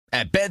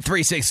At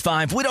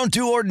Bet365, we don't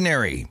do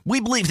ordinary. We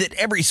believe that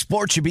every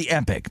sport should be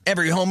epic.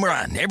 Every home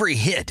run, every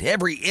hit,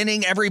 every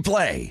inning, every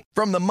play.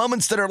 From the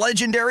moments that are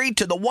legendary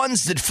to the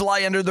ones that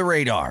fly under the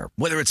radar.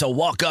 Whether it's a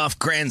walk-off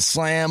grand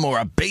slam or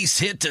a base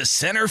hit to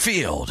center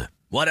field.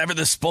 Whatever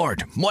the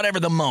sport, whatever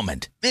the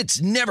moment.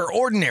 It's never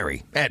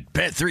ordinary at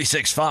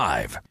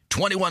Bet365.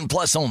 21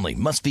 plus only.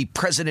 Must be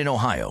present in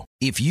Ohio.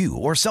 If you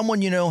or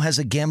someone you know has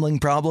a gambling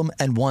problem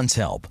and wants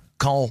help,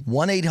 call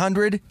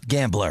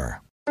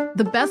 1-800-GAMBLER.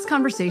 The best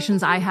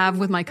conversations I have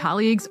with my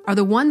colleagues are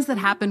the ones that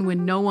happen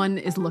when no one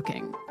is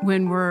looking,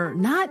 when we're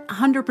not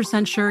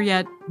 100% sure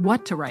yet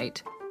what to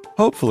write.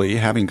 Hopefully,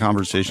 having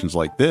conversations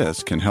like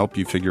this can help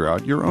you figure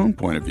out your own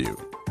point of view.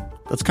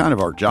 That's kind of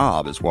our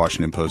job as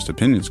Washington Post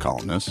opinions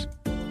columnists.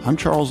 I'm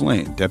Charles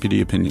Lane, Deputy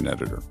Opinion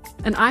Editor.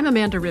 And I'm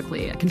Amanda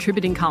Ripley, a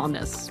contributing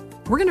columnist.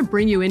 We're going to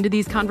bring you into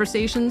these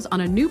conversations on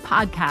a new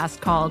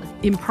podcast called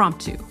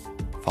Impromptu.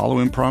 Follow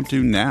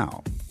Impromptu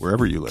now,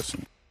 wherever you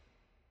listen.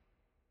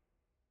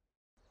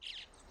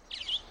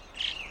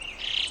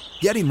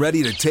 Getting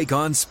ready to take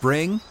on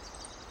spring?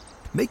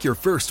 Make your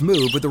first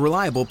move with the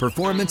reliable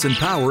performance and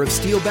power of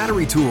Steel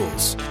battery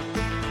tools.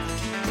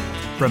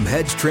 From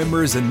hedge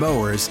trimmers and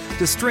mowers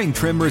to string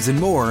trimmers and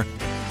more,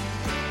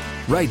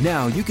 right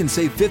now you can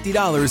save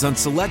 $50 on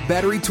select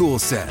battery tool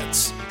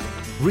sets.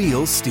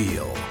 Real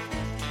Steel.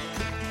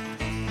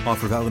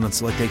 Offer valid on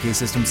select AK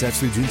system sets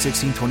through June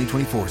 16,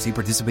 2024. See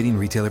participating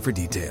retailer for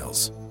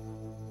details.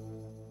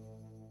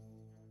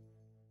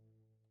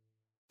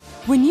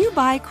 When you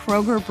buy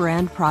Kroger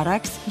brand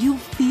products, you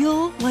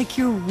feel like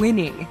you're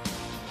winning.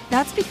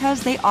 That's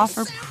because they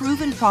offer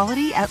proven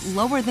quality at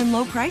lower than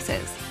low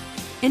prices.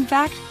 In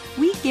fact,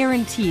 we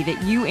guarantee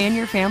that you and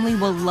your family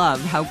will love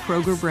how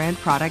Kroger brand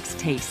products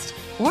taste,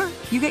 or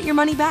you get your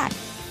money back.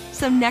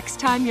 So next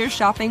time you're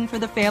shopping for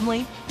the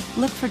family,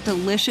 look for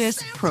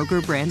delicious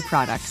Kroger brand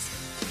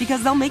products,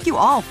 because they'll make you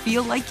all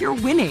feel like you're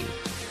winning.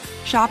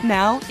 Shop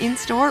now,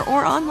 in-store,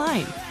 or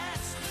online.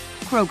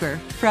 Kroger,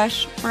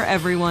 fresh for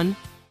everyone.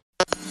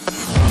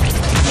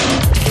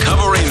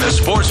 Covering the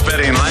sports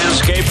betting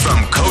landscape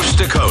from coast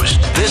to coast.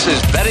 This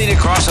is Betting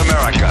Across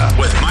America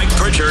with Mike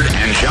Pritchard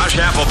and Josh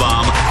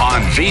Applebaum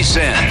on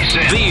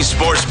VSiN, the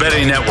Sports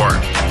Betting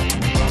Network.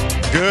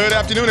 Good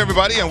afternoon,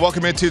 everybody, and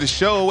welcome into the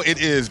show.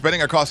 It is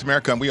Betting Across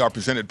America, and we are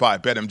presented by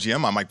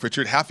BetMGM. I'm Mike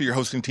Pritchard. Half of your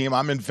hosting team,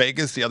 I'm in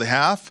Vegas. The other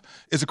half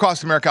is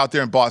across America out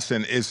there in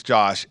Boston is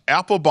Josh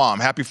Applebaum.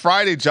 Happy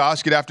Friday,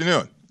 Josh. Good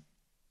afternoon.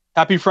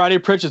 Happy Friday,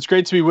 Pritch. It's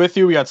great to be with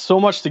you. We got so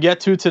much to get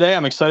to today.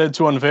 I'm excited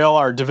to unveil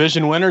our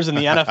division winners in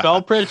the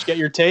NFL, Pritch. Get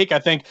your take. I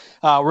think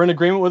we're in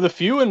agreement with a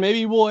few, and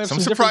maybe we'll have some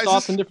different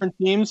thoughts on different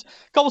teams.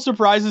 A couple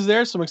surprises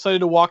there, so I'm excited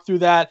to walk through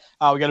that.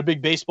 We got a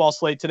big baseball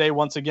slate today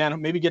once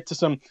again. Maybe get to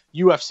some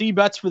UFC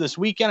bets for this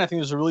weekend. I think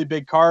there's a really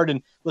big card,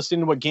 and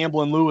listening to what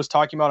Gamble and Lou was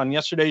talking about on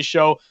yesterday's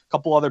show, a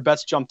couple other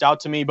bets jumped out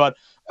to me. But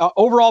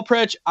overall,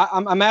 Pritch,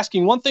 I'm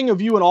asking one thing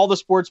of you and all the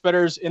sports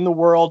bettors in the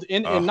world,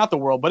 in not the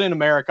world, but in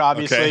America,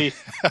 obviously.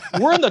 Okay.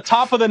 We're in the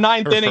top of the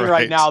ninth inning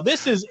right now.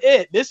 This is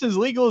it. This is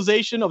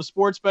legalization of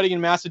sports betting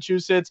in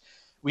Massachusetts.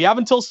 We have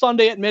until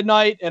Sunday at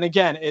midnight. And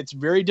again, it's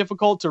very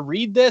difficult to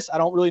read this. I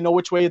don't really know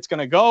which way it's going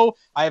to go.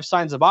 I have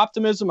signs of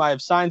optimism. I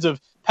have signs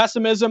of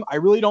pessimism. I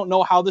really don't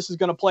know how this is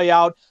going to play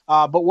out.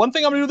 But one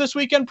thing I'm going to do this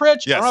weekend,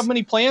 Pritch, I don't have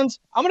many plans.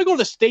 I'm going to go to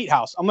the State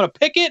House. I'm going to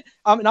pick it,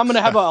 and I'm going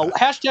to have a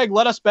hashtag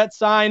Let Us Bet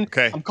sign.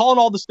 Okay. I'm calling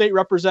all the state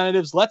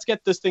representatives. Let's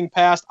get this thing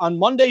passed. On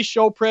Monday's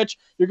show, Pritch,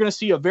 you're going to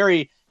see a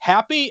very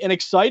happy and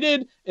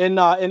excited and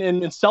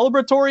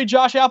celebratory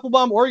Josh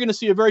Applebaum, or you're going to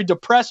see a very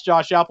depressed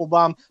Josh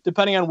Applebaum,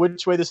 depending on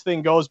which way this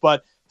thing goes.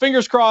 But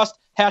fingers crossed,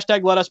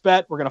 hashtag Let Us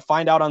Bet. We're going to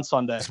find out on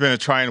Sunday. It's been a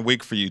trying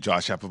week for you,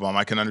 Josh Applebaum.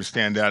 I can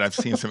understand that. I've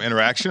seen some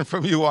interaction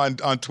from you on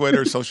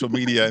Twitter, social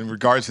media in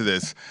regards to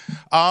this.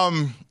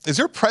 Is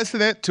there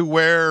precedent to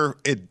where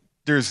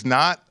there's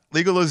not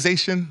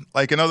legalization?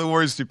 Like, in other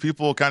words, do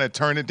people kind of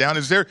turn it down?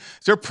 Is there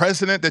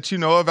precedent that you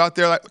know of out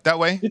there that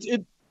way?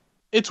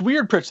 It's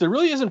weird, Pritch. There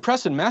really isn't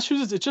precedent.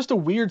 Massachusetts, it's just a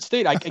weird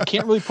state. I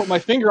can't really put my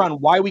finger on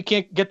why we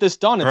can't get this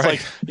done. It's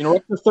like,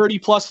 up to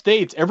 30-plus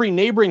states. Every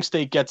neighboring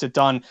state gets it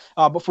done.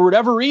 But for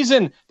whatever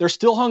reason, they're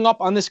still hung up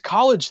on this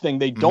college thing.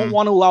 They don't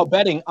want to allow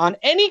betting on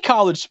any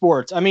college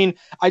sports. I mean,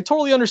 I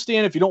totally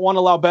understand if you don't want to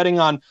allow betting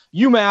on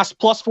UMass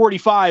plus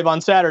 45 on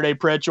Saturday,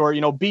 Pritch, or,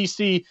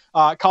 BC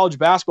college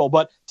basketball.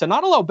 But to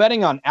not allow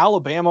betting on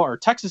Alabama or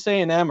Texas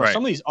A&M or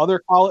some of these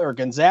other college, or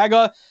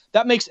Gonzaga,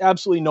 that makes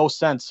absolutely no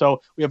sense.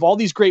 So we have all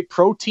these great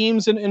pro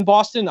teams in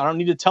Boston. I don't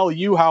need to tell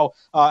you how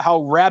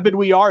rabid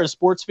we are as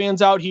sports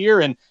fans out here.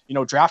 And,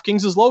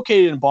 DraftKings is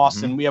located in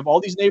Boston. We have all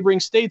these neighboring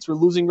states we're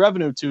losing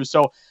revenue to.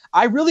 So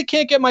I really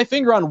can't get my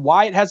finger on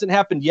why it hasn't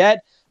happened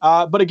yet.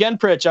 But again,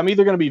 Pritch, I'm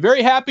either going to be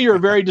very happy or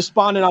very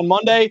despondent on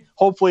Monday.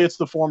 Hopefully it's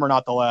the former,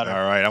 not the latter.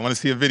 All right. I want to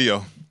see a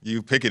video.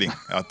 You picketing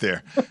out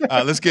there.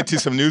 Let's get to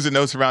some news and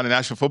notes around the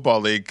National Football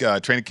League.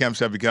 Training camps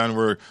have begun.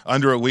 We're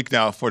under a week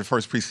now for the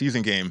first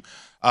preseason game.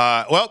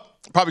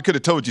 Probably could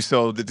have told you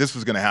so that this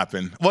was going to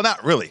happen. Well,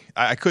 not really.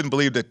 I couldn't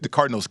believe that the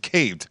Cardinals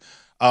caved.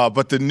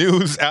 But the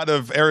news out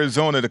of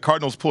Arizona, the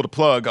Cardinals pulled a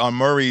plug on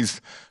Murray's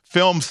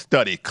film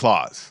study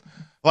clause.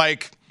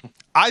 Like,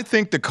 I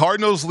think the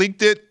Cardinals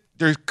leaked it.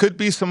 There could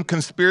be some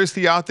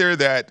conspiracy out there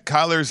that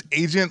Kyler's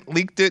agent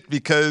leaked it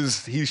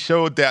because he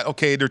showed that,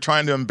 okay, they're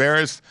trying to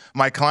embarrass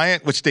my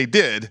client, which they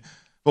did.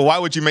 But why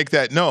would you make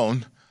that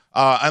known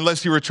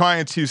unless you were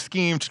trying to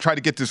scheme to try to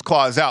get this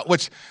clause out,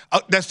 which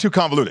that's too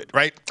convoluted,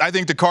 right? I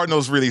think the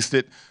Cardinals released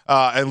it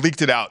and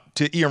leaked it out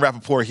to Ian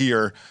Rappaport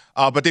here,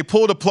 but they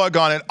pulled a plug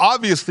on it.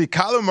 Obviously,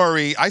 Kyler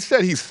Murray, I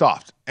said he's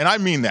soft, and I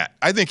mean that.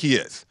 I think he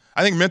is.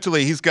 I think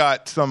mentally he's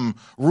got some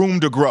room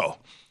to grow.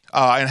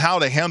 And how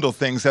to handle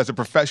things as a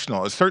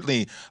professional,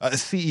 certainly a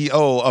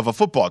CEO of a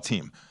football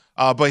team.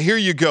 But here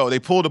you go. They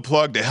pulled a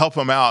plug to help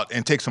him out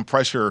and take some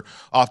pressure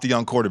off the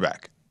young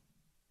quarterback.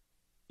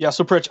 Yeah,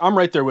 so Pritch, I'm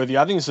right there with you.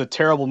 I think it's a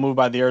terrible move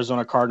by the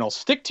Arizona Cardinals.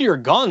 Stick to your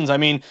guns. I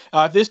mean,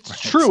 if this is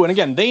true, and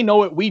again, they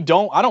know it, we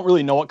don't. I don't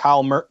really know what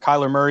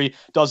Kyler Murray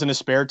does in his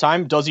spare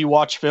time. Does he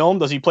watch film?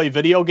 Does he play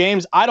video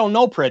games? I don't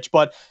know, Pritch,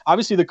 but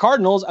obviously the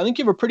Cardinals, I think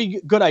you have a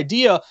pretty good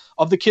idea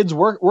of the kid's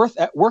work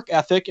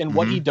ethic and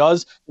what he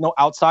does,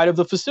 outside of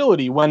the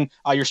facility when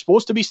you're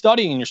supposed to be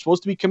studying and you're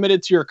supposed to be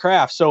committed to your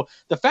craft. So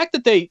the fact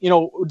that they,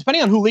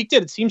 depending on who leaked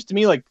it, it seems to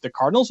me like the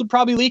Cardinals would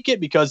probably leak it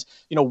because,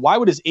 why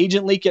would his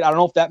agent leak it? I don't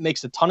know if that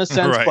makes a ton of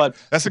sense, right. But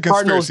that's a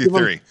conspiracy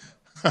theory.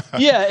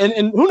 Yeah,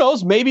 and who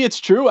knows? Maybe it's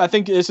true. I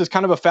think this is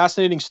kind of a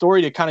fascinating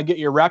story to kind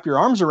of wrap your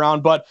arms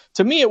around. But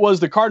to me, it was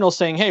the Cardinals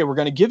saying, hey, we're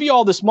going to give you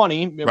all this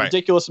money, a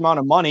ridiculous amount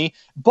of money,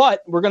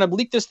 but we're going to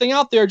leak this thing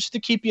out there just to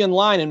keep you in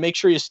line and make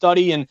sure you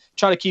study and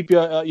try to keep you,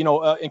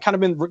 and kind of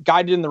been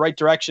guided in the right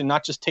direction,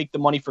 not just take the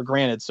money for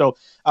granted. So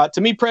to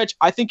me, Pritch,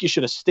 I think you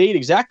should have stayed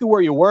exactly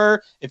where you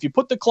were. If you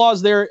put the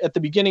clause there at the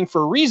beginning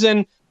for a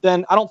reason,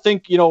 then I don't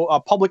think, a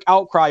public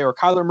outcry or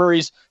Kyler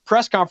Murray's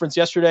press conference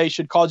yesterday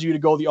should cause you to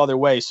go the other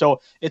way. So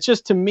it's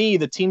just, to me,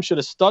 the team should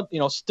have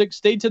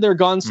stayed to their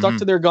guns, stuck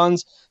to their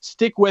guns,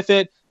 stick with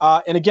it.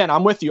 And again,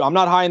 I'm with you. I'm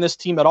not high in this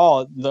team at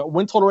all. The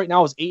win total right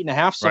now is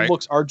 8.5. Some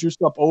books are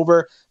juiced up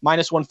over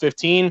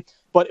 -115.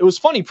 But it was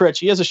funny, Pritch.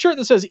 He has a shirt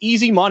that says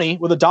easy money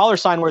with a dollar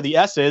sign where the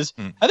S is.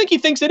 I think he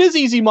thinks it is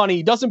easy money.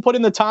 He doesn't put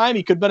in the time.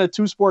 He could have been a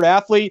two-sport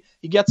athlete.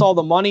 He gets all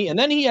the money. And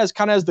then he has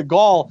the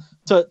gall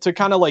to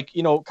kind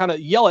of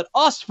yell at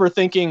us for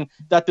thinking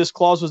that this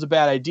clause was a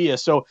bad idea.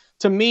 So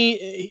to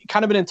me,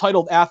 kind of an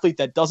entitled athlete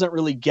that doesn't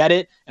really get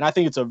it. And I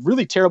think it's a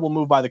really terrible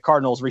move by the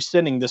Cardinals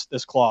rescinding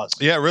this clause.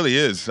 Yeah, it really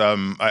is.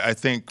 I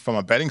think from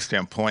a betting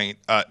standpoint,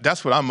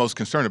 that's what I'm most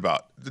concerned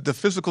about. The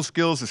physical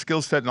skills, the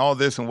skill set and all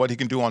this and what he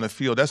can do on the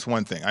field, that's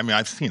one thing. I mean,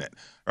 I've seen it,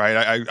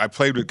 right? I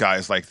played with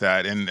guys like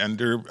that, and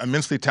they're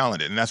immensely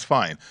talented, and that's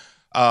fine.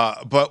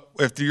 But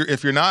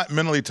if you're not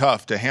mentally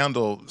tough to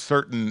handle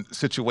certain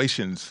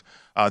situations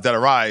that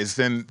arise,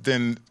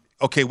 then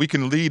okay, we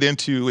can lead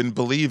into and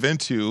believe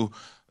into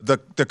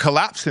the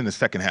collapse in the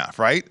second half,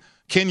 right?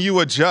 Can you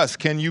adjust?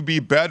 Can you be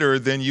better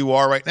than you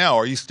are right now?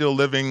 Are you still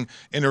living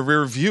in a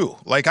rear view?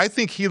 Like, I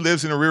think he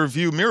lives in a rear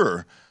view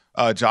mirror,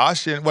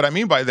 Josh. And what I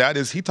mean by that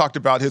is he talked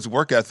about his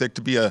work ethic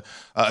to be a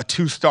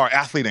two-star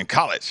athlete in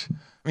college.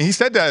 I mean, he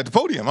said that at the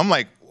podium. I'm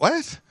like,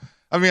 what?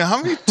 I mean,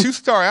 how many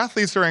two-star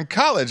athletes are in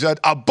college?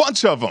 A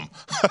bunch of them.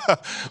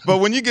 But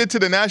when you get to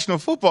the National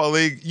Football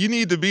League, you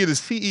need to be the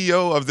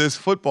CEO of this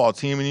football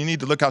team, and you need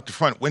to look out the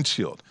front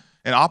windshield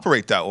and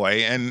operate that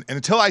way. And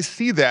until I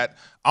see that,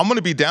 I'm going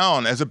to be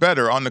down as a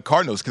bettor on the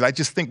Cardinals because I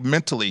just think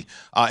mentally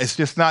it's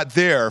just not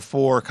there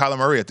for Kyler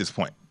Murray at this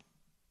point.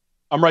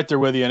 I'm right there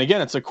with you. And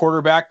again, it's a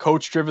quarterback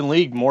coach-driven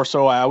league, more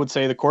so I would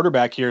say the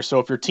quarterback here. So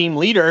if your team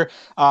leader,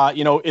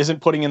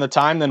 isn't putting in the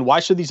time, then why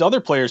should these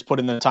other players put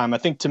in the time? I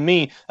think to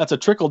me, that's a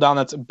trickle down.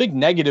 That's a big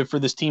negative for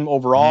this team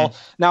overall.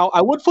 Now,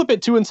 I would flip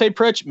it too and say,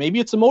 Pritch, maybe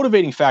it's a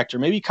motivating factor.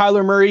 Maybe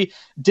Kyler Murray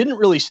didn't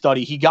really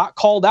study. He got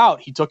called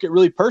out. He took it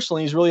really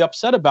personally. He's really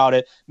upset about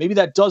it. Maybe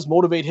that does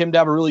motivate him to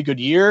have a really good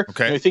year.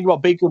 Okay. You think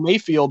about Baker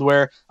Mayfield,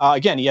 where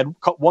again, he had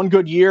one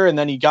good year and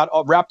then he got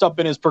wrapped up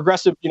in his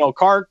progressive,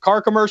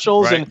 car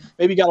commercials and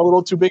maybe got a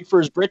little too big for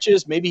his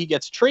britches. Maybe he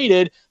gets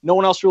traded. No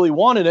one else really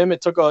wanted him.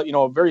 It took a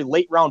very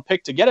late round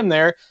pick to get him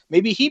there.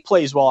 Maybe he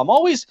plays well. I'm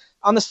always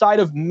on the side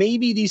of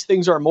maybe these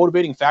things are a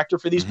motivating factor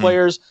for these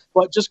players.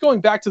 But just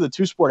going back to the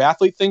two-sport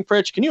athlete thing,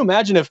 Pritch, can you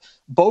imagine if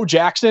Bo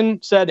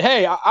Jackson said,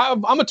 hey,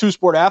 I'm a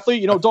two-sport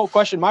athlete, don't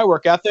question my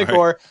work ethic,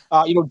 or,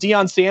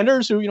 Deion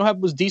Sanders, who,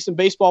 was a decent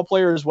baseball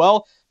player as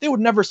well. They would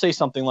never say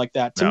something like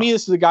that. To me,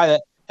 this is a guy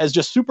that is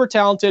just super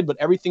talented, but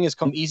everything has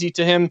come easy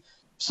to him.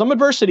 Some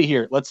adversity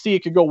here. Let's see. It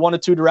could go one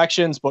of two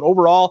directions, but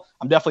overall,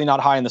 I'm definitely not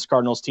high in this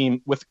Cardinals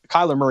team with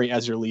Kyler Murray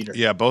as your leader.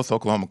 Yeah, both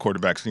Oklahoma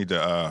quarterbacks need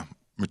to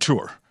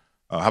mature.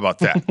 How about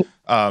that?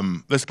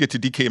 Let's get to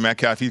DK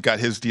Metcalf. He's got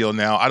his deal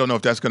now. I don't know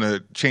if that's going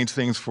to change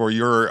things for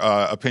your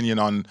opinion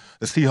on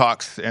the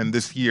Seahawks and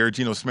this year.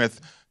 Geno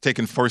Smith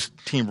taking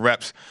first-team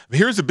reps. But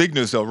here's the big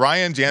news, though.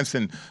 Ryan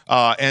Jensen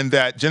and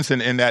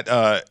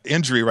that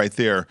injury right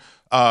there.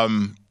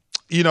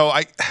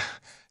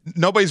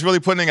 Nobody's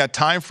really putting a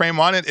time frame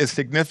on it, a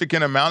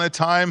significant amount of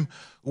time,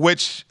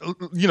 which,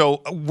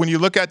 when you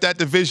look at that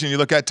division, you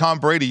look at Tom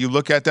Brady, you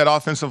look at that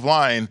offensive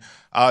line,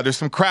 there's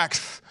some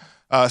cracks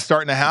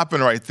starting to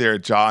happen right there,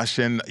 Josh.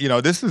 And,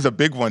 this is a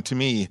big one to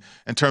me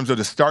in terms of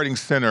the starting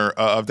center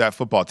of that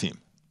football team.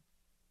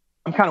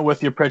 I'm kind of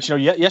with you, Pritch.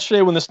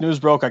 Yesterday when this news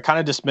broke, I kind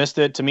of dismissed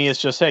it. To me,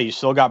 it's just, hey, you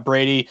still got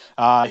Brady.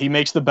 He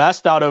makes the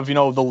best out of,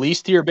 the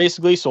least here,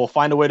 basically. So we'll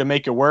find a way to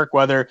make it work,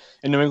 whether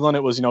in New England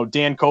it was,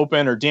 Dan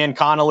Copen or Dan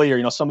Connolly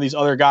or, some of these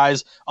other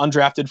guys,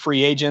 undrafted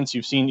free agents.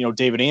 You've seen,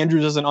 David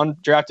Andrews as an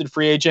undrafted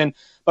free agent.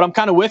 But I'm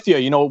kind of with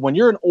you. When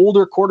you're an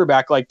older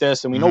quarterback like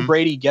this, and we know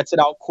Brady gets it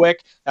out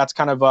quick, that's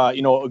kind of,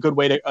 a good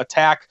way to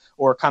attack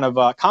or kind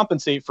of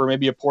compensate for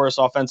maybe a porous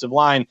offensive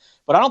line.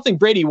 But I don't think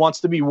Brady wants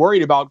to be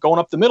worried about going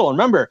up the middle. And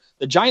remember,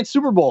 the Giants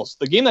Super Bowls,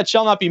 the game that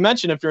shall not be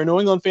mentioned if you're a New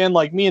England fan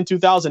like me in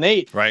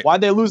 2008. Right. Why'd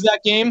they lose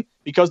that game?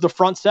 Because the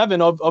front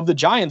seven of the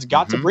Giants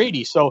got to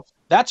Brady. So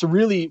that's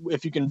really,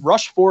 if you can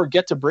rush forward,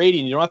 get to Brady,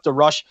 and you don't have to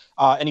rush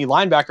any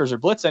linebackers or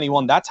blitz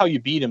anyone, that's how you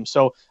beat him.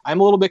 So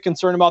I'm a little bit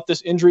concerned about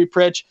this injury,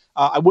 Pritch.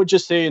 I would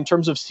just say in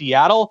terms of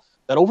Seattle,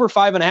 that over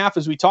 5.5,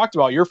 as we talked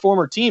about, your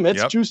former team,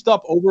 it's juiced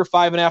up over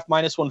 5.5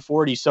 minus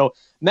 140. So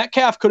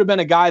Metcalf could have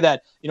been a guy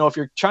that, if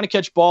you're trying to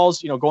catch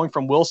balls, going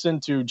from Wilson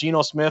to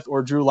Geno Smith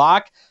or Drew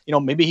Lock,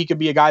 maybe he could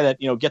be a guy that,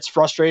 gets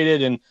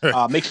frustrated and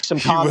makes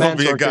some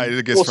comments or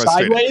go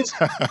sideways.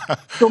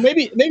 So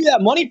maybe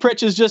that money,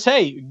 Pritch, is just,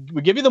 hey,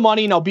 we give you the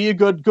money and I'll be a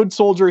good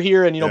soldier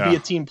here and, be a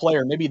team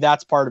player. Maybe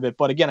that's part of it.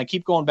 But again, I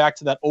keep going back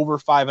to that over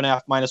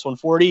 5.5 minus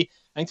 140.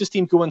 I think this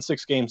team could win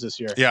 6 games this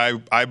year. Yeah,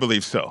 I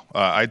believe so.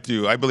 I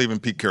do. I believe in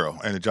Pete Carroll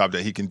and the job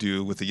that he can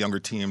do with the younger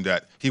team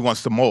that he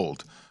wants to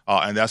mold.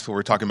 And that's what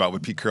we're talking about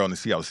with Pete Carroll and the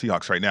Seattle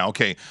Seahawks right now.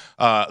 Okay,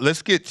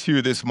 let's get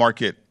to this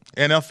market.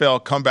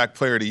 NFL Comeback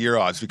Player of the Year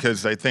odds,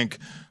 because I think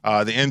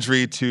the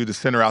injury to the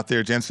center out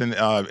there, Jensen,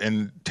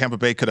 in Tampa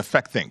Bay could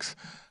affect things.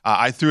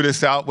 I threw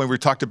this out when we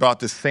talked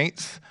about the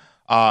Saints,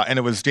 and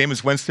it was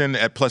Jameis Winston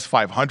at plus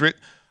 500.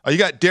 You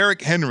got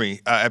Derrick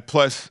Henry at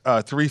plus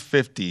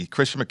 350,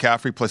 Christian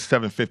McCaffrey plus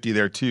 750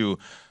 there too.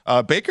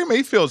 Baker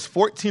Mayfield's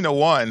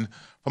 14-1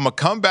 from a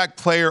Comeback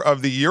Player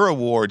of the Year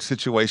award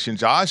situation.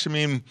 Josh, I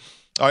mean,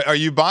 are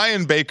you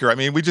buying Baker? I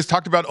mean, we just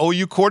talked about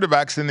OU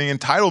quarterbacks and the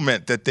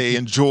entitlement that they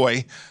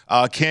enjoy.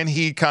 Can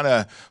he kind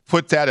of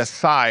put that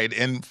aside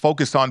and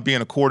focus on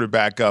being a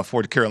quarterback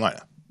for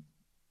Carolina?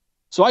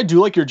 So I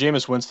do like your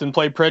Jameis Winston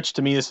play, Pritch.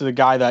 To me, this is a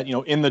guy that,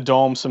 in the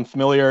dome, some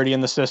familiarity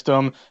in the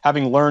system,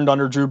 having learned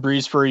under Drew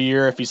Brees for a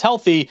year. If he's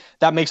healthy,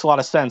 that makes a lot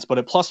of sense. But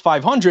at plus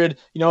 500,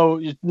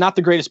 not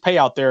the greatest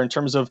payout there in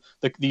terms of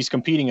these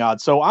competing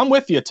odds. So I'm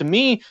with you. To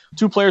me,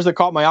 2 players that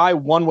caught my eye.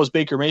 One was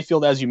Baker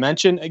Mayfield, as you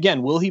mentioned.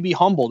 Again, will he be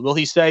humbled? Will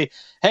he say,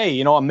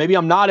 hey, maybe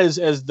I'm not as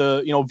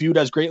viewed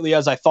as greatly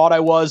as I thought I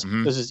was.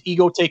 Does his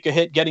ego take a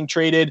hit getting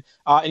traded?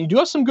 And you do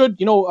have some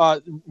good,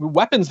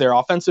 weapons there,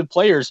 offensive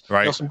players,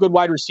 right. Some good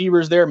wide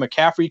receivers there.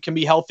 McCaffrey can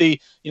be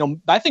healthy.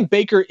 I think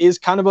Baker is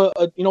kind of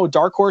a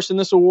dark horse in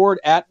this award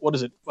at,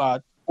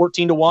 14-1.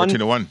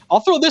 14-1.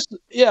 I'll throw this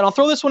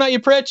one at you,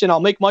 Pritch, and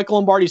I'll make Michael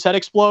Lombardi's head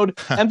explode.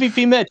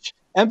 MVP Mitch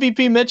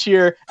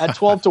here at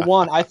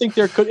 12-1. I think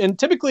there could, and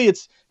typically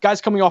it's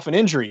guys coming off an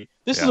injury.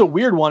 This is a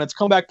weird one. It's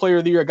Comeback Player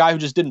of the Year, a guy who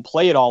just didn't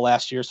play at all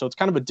last year. So it's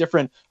kind of a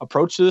different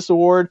approach to this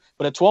award.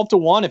 But at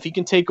 12-1, if he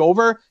can take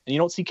over and you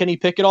don't see Kenny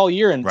Pickett all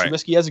year and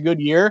Trubisky has a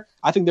good year,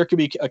 I think there could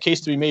be a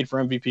case to be made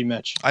for MVP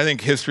Mitch. I think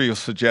history will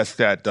suggest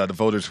that the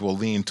voters will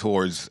lean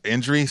towards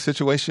injury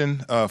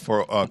situation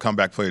for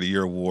Comeback Player of the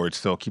Year award.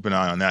 So keep an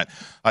eye on that.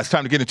 It's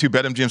time to get into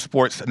BetMGM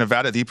Sports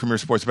Nevada, the premier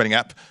sports betting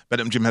app.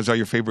 BetMGM has all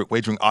your favorite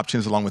wagering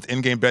options along with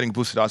in-game betting,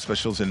 boosted odds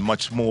specials, and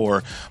much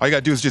more. All you got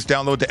to do is just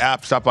download the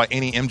app, stop by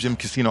any MGM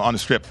casino on the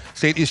Strip,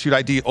 state-issued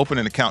ID, open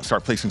an account,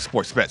 start placing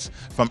sports bets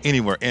from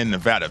anywhere in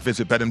Nevada.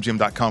 Visit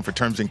BetMGM.com for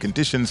terms and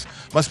conditions.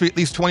 Must be at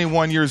least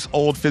 21 years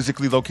old,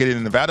 physically located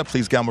in Nevada.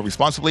 Please gamble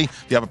responsibly.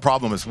 If you have a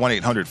problem, it's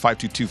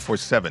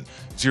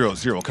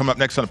 1-800-522-4700. Coming up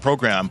next on the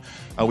program,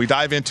 we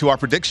dive into our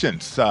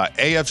predictions.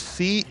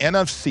 AFC,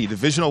 NFC,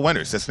 divisional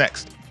winners. That's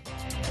next.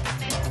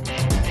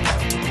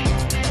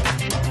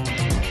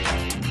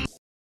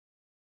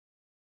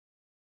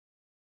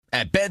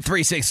 At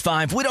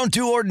Bet365, we don't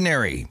do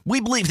ordinary. We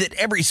believe that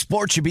every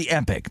sport should be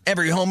epic.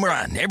 Every home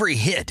run, every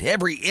hit,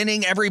 every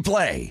inning, every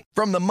play.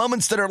 From the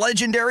moments that are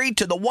legendary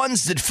to the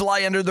ones that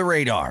fly under the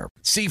radar.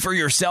 See for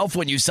yourself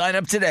when you sign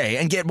up today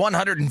and get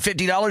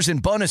 $150 in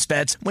bonus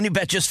bets when you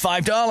bet just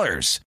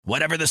 $5.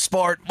 Whatever the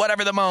sport,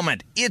 whatever the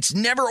moment, it's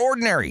never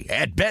ordinary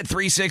at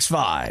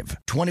Bet365.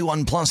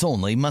 21 plus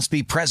only. Must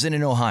be present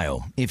in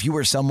Ohio. If you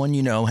or someone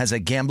you know has a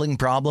gambling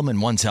problem and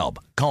wants help,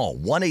 call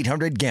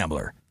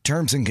 1-800-GAMBLER.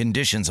 Terms and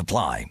conditions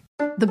apply.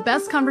 The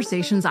best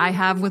conversations I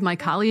have with my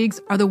colleagues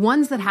are the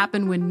ones that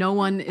happen when no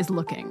one is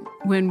looking,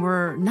 when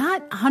we're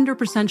not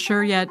 100%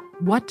 sure yet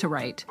what to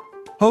write.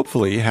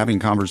 Hopefully, having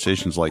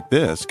conversations like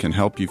this can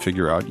help you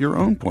figure out your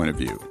own point of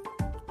view.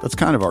 That's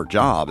kind of our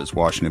job as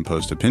Washington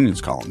Post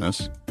opinions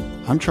columnists.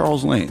 I'm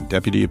Charles Lane,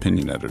 Deputy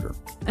Opinion Editor.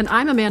 And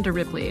I'm Amanda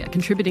Ripley, a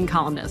contributing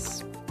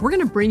columnist. We're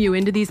going to bring you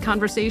into these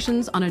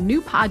conversations on a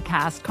new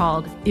podcast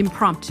called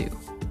Impromptu.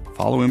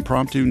 Follow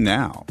Impromptu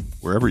now,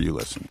 wherever you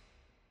listen.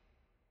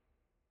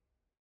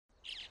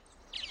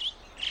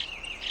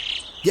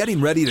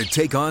 Getting ready to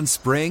take on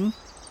spring?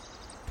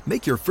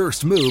 Make your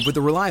first move with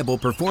the reliable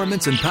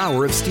performance and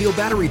power of Steel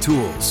battery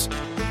tools.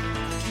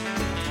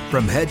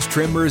 From hedge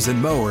trimmers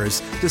and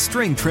mowers to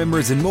string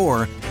trimmers and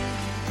more,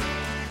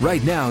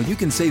 right now you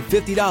can save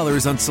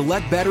 $50 on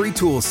select battery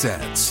tool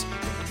sets.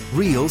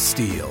 Real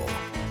Steel.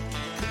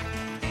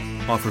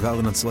 Offer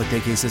valid on select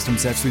AK system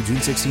sets through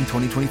June 16,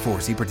 2024.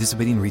 See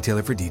participating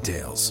retailer for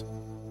details.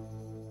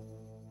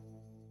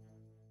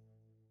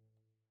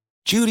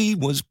 Judy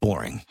was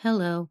boring.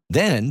 Hello.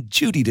 Then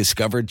Judy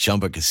discovered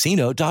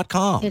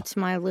ChumbaCasino.com. It's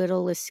my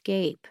little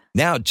escape.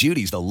 Now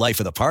Judy's the life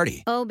of the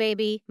party. Oh,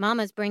 baby,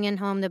 mama's bringing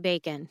home the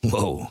bacon.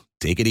 Whoa,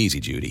 take it easy,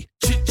 Judy.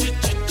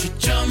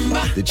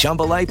 The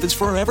Chumba life is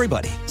for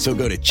everybody. So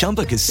go to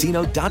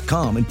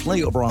ChumbaCasino.com and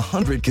play over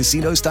 100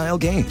 casino-style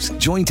games.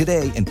 Join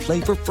today and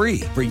play for free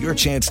for your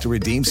chance to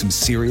redeem some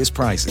serious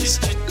prizes.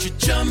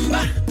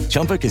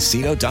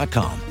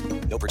 ChumbaCasino.com.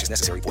 No purchase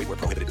necessary. Void where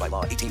prohibited by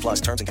law. 18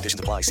 plus terms and conditions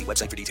apply. See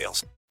website for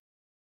details.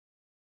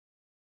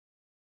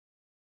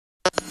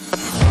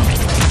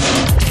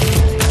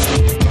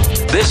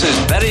 This is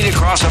Betting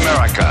Across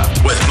America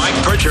with Mike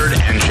Pritchard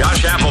and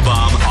Josh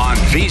Applebaum on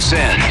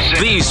VSiN,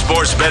 the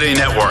Sports Betting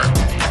Network.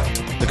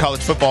 The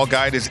College Football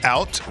Guide is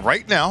out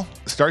right now.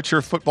 Start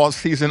your football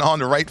season on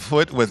the right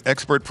foot with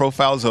expert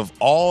profiles of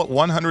all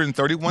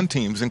 131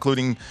 teams,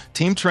 including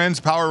team trends,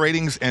 power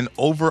ratings, and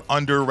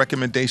over-under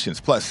recommendations.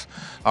 Plus,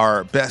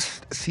 our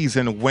best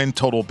season win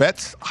total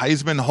bets,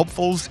 Heisman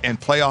hopefuls, and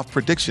playoff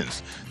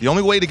predictions. The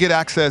only way to get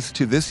access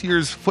to this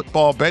year's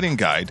football betting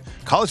guide,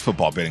 college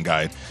football betting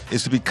guide,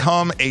 is to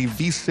become a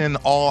VSiN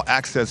All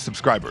Access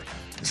subscriber.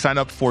 Sign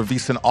up for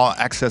VSiN All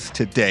Access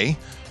today.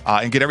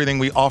 And get everything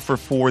we offer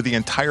for the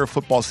entire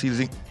football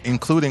season,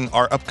 including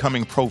our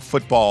upcoming pro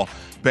football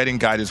betting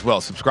guide as well.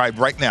 Subscribe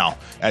right now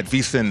at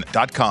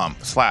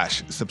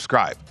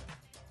vsin.com/subscribe.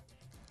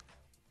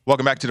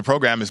 Welcome back to the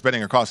program. It's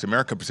Betting Across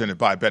America presented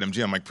by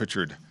BetMGM. Mike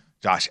Pritchard,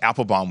 Josh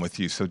Applebaum with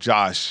you. So,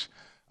 Josh,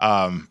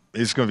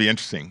 it's going to be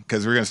interesting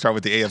because we're going to start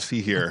with the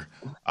AFC here.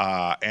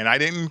 And I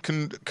didn't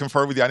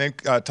confer with you. I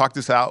didn't talk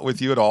this out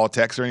with you at all,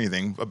 text or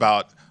anything,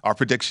 about our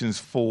predictions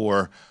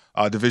for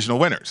divisional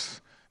winners.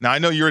 Now, I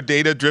know you're a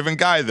data-driven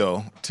guy,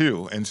 though,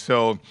 too. And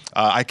so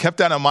I kept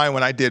that in mind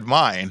when I did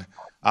mine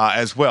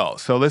as well.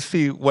 So let's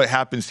see what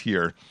happens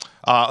here.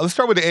 Let's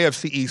start with the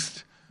AFC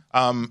East.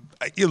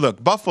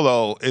 Look,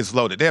 Buffalo is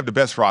loaded. They have the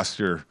best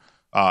roster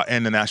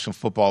in the National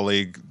Football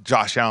League.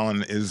 Josh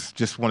Allen is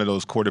just one of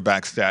those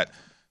quarterbacks that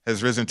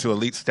has risen to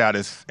elite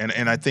status,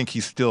 and I think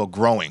he's still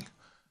growing.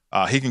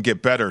 He can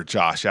get better,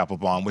 Josh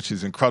Applebaum, which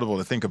is incredible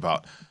to think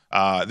about.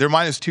 They're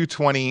minus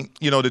 220.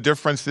 The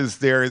difference is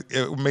there.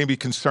 Maybe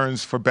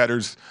concerns for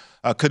bettors.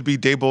 Could be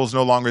Daboll's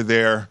no longer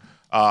there.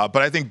 But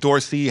I think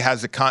Dorsey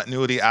has a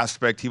continuity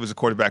aspect. He was a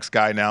quarterback's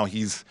guy. Now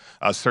he's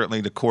certainly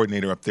the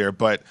coordinator up there.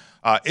 But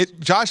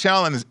Josh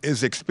Allen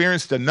is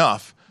experienced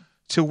enough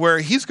to where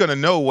he's going to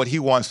know what he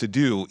wants to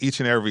do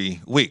each and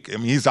every week. I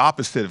mean, he's the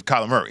opposite of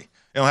Kyler Murray.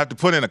 You don't have to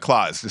put in a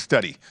clause to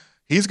study.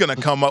 He's going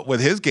to come up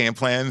with his game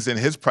plans and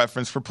his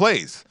preference for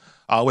plays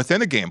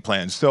within a game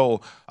plan.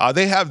 So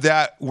they have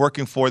that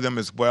working for them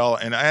as well.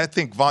 And I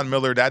think Von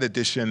Miller, that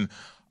addition,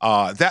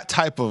 that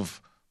type of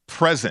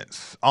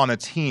presence on a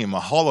team, a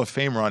Hall of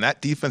Famer on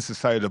that defensive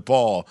side of the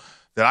ball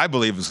that I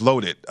believe is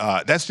loaded,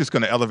 that's just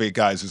going to elevate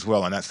guys as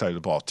well on that side of the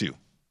ball too.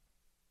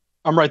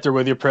 I'm right there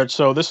with you, Pritch.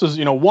 So this is,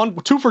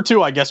 2 for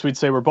 2, I guess we'd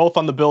say. We're both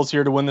on the Bills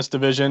here to win this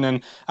division.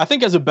 And I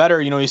think as a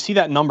bettor, you see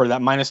that number,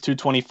 that minus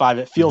 225,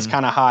 it feels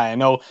kind of high. I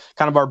know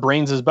kind of our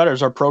brains as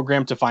bettors are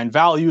programmed to find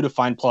value, to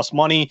find plus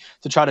money,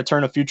 to try to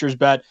turn a futures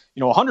bet,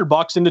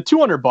 $100 into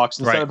 $200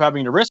 instead of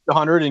having to risk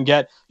 100 and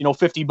get,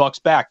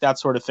 $50 back, that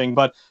sort of thing.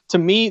 But to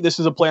me, this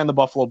is a play on the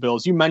Buffalo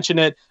Bills. You mentioned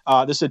it.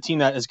 This is a team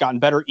that has gotten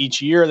better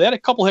each year. They had a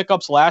couple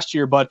hiccups last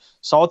year, but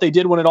saw what they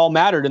did when it all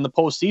mattered in the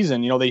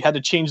postseason. They had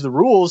to change the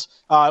rules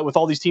with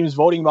all these teams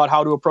voting about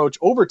how to approach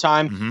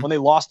overtime when they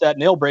lost that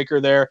nail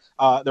breaker there,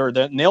 or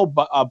the nail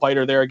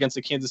biter there against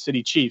the Kansas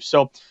City Chiefs.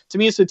 So to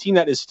me, it's a team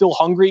that is still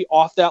hungry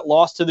off that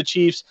loss to the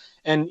Chiefs.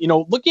 And,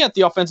 looking at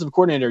the offensive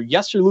coordinator,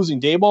 yes, you're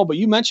losing Daboll, but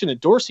you mentioned it.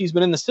 Dorsey's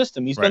been in the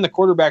system. He's been the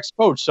quarterback's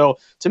coach. So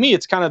to me,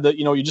 it's kind of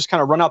you just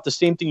kind of run out the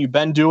same thing you've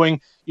been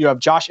doing. You have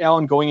Josh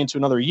Allen going into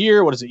another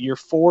year. What is it, year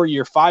 4,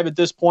 year 5 at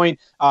this point,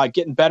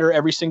 getting better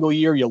every single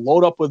year. You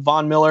load up with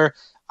Von Miller.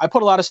 I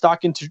put a lot of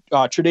stock into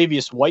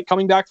Tre'Davious White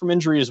coming back from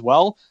injury as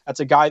well. That's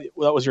a guy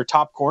that was your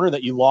top corner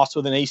that you lost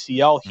with an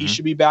ACL. He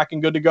should be back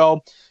and good to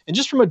go. And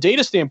just from a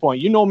data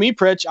standpoint, me,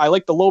 Pritch, I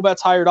like the low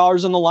bets, higher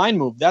dollars in the line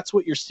move. That's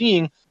what you're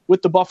seeing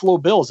with the Buffalo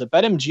Bills. At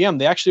BetMGM,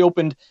 they actually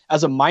opened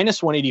as a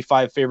minus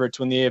 185 favorite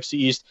to win the AFC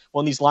East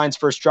when these lines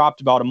first dropped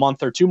about a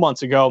month or 2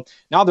 months ago.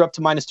 Now they're up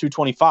to minus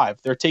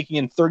 225. They're taking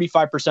in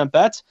 35%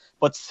 bets,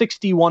 but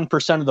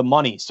 61% of the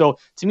money. So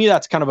to me,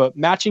 that's kind of a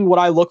matching what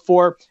I look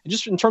for. And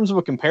just in terms of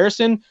a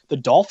comparison, the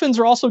Dolphins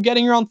are also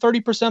getting around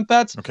 30%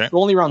 bets, but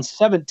only around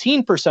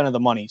 17% of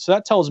the money. So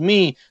that tells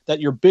me that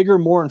your bigger,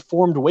 more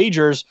informed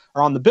wagers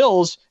are on the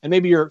Bills, and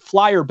maybe your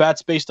flyer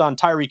bets based on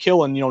Tyreek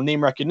Hill and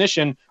name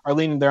recognition are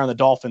leaning there on the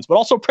Dolphins. Dolphins. But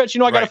also,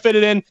 Pritch, I got to fit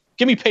it in.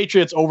 Give me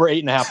Patriots over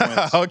 8.5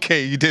 wins.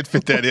 Okay, you did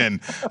fit that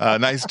in.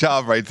 Nice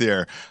job right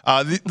there.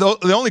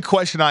 The only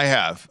question I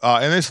have,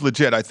 and it's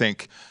legit, I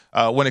think,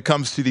 when it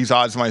comes to these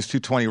odds minus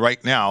 220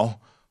 right now,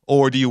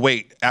 or do you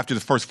wait after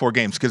the first 4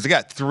 games? Because they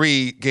got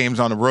 3 games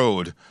on the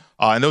road,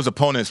 and those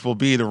opponents will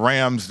be the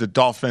Rams, the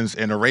Dolphins,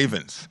 and the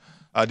Ravens.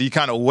 Do you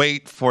kind of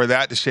wait for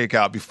that to shake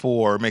out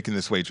before making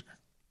this wager?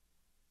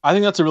 I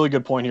think that's a really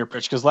good point here,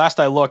 Pritch, because last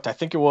I looked, I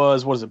think it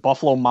was,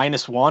 Buffalo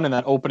 -1 in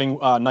that opening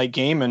night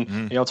game.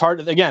 And, it's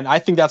hard. Again, I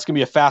think that's going to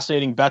be a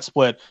fascinating bet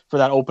split for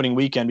that opening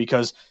weekend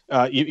because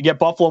you get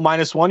Buffalo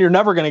 -1, you're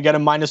never going to get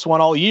them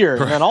 -1 all year.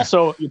 And then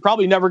also, you're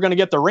probably never going to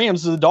get the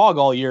Rams as a dog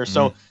all year.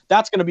 So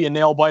that's going to be a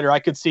nail biter. I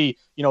could see,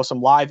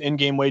 some live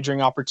in-game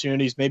wagering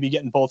opportunities, maybe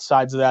getting both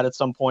sides of that at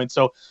some point.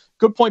 So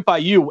good point by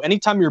you.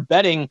 Anytime you're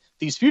betting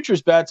these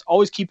futures bets,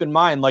 always keep in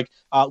mind,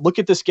 look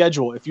at the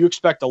schedule. If you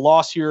expect a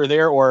loss here or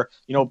there, or,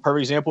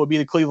 perfect example would be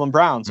the Cleveland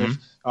Browns. If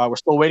we're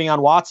still waiting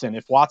on Watson,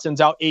 if Watson's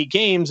out 8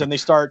 games and they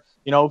start,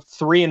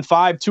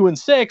 3-5,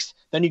 2-6,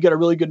 then you get a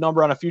really good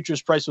number on a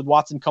futures price with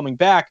Watson coming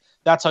back.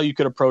 That's how you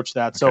could approach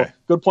that. So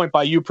good point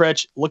by you,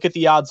 Pritch. Look at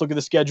the odds, look at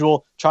the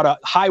schedule, try to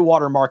high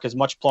watermark as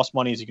much plus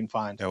money as you can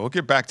find. Yeah, we'll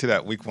get back to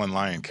that week 1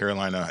 line,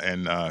 Carolina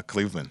and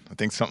Cleveland. I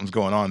think something's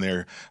going on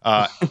there.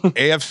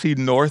 AFC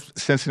North,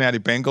 Cincinnati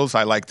Bengals,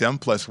 I like them,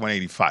 plus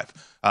 185.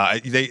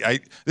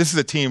 This is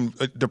a team,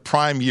 the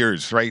prime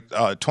years, right?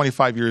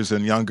 25 years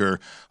and younger.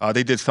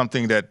 They did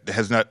something that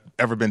has not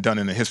ever been done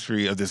in the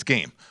history of this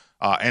game.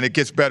 And it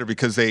gets better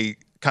because they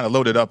kind of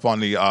loaded up on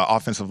the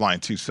offensive line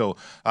too. So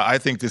I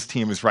think this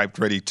team is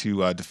ready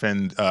to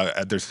defend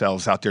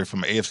themselves out there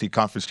from an AFC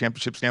Conference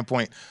Championship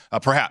standpoint,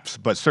 perhaps,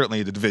 but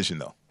certainly the division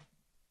though.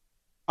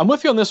 I'm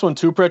with you on this one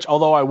too, Pritch,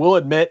 although I will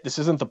admit this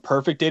isn't the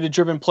perfect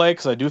data-driven play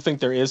because I do think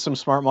there is some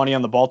smart money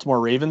on the Baltimore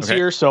Ravens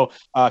here. So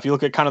if you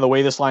look at kind of the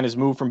way this line has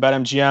moved from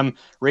BetMGM,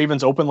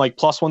 Ravens open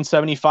plus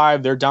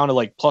 175. They're down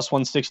to plus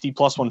 160,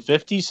 plus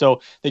 150.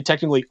 So they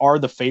technically are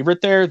the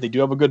favorite there. They do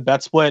have a good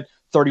bet split.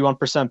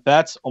 31%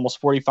 bets, almost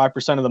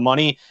 45% of the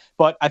money.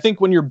 But I think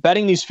when you're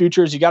betting these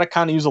futures, you got to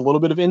kind of use a little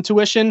bit of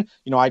intuition.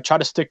 I try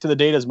to stick to the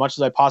data as much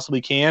as I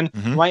possibly can.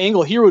 My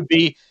angle here would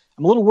be,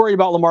 I'm a little worried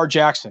about Lamar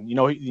Jackson.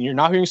 You're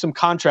now hearing some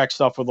contract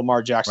stuff with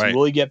Lamar Jackson. Right.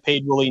 Will he get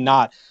paid? Will he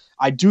not?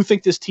 I do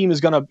think this team is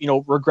going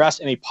to, regress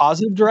in a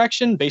positive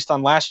direction based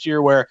on last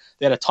year where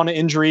they had a ton of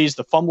injuries.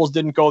 The fumbles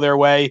didn't go their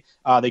way.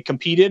 They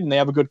competed and they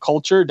have a good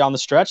culture down the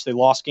stretch. They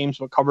lost games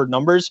but covered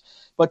numbers.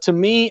 But to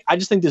me, I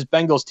just think this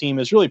Bengals team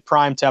is really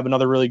primed to have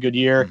another really good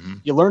year.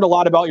 You learned a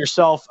lot about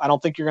yourself. I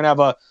don't think you're going to have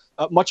a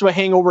much of a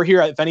hangover here.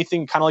 If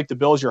anything, kind of like the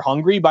Bills, you're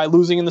hungry by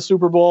losing in the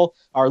Super Bowl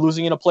or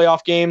losing in a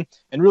playoff game.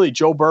 And really,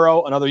 Joe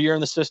Burrow, another year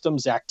in the system.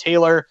 Zach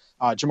Taylor,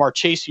 Jamar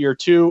Chase year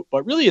 2.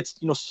 But really, it's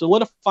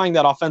solidifying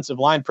that offensive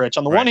line, Pritch.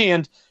 On the one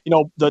hand,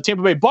 the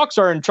Tampa Bay Bucks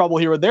are in trouble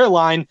here with their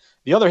line.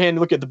 The other hand,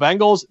 look at the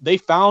Bengals. They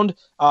found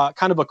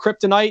kind of a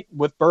kryptonite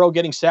with Burrow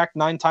getting sacked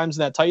 9 times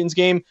in that Titans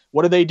game.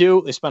 What did they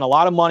do? They spent a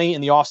lot of money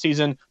in the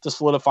offseason to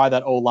solidify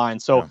that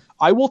O-line. So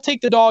I will take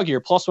the dog here,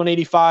 plus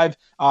 185.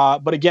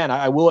 But again,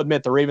 I will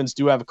admit the Ravens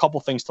do have a couple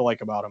things to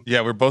like about them.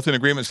 Yeah, we're both in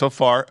agreement so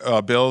far,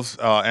 Bills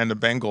and the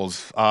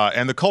Bengals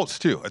and the Colts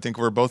too. I think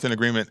we're both in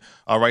agreement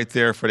right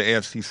there for the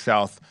AFC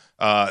South.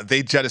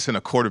 They jettisoned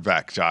a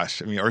quarterback,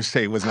 Josh. I mean,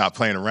 Irsay was not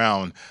playing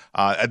around.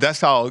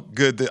 That's how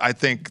good I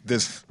think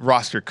this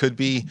roster could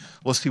be.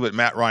 We'll see what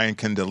Matt Ryan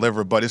can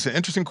deliver. But it's an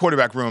interesting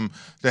quarterback room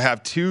to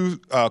have 2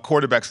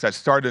 quarterbacks that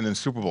started in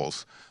Super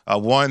Bowls.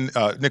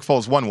 Nick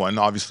Foles won one,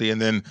 obviously,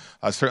 and then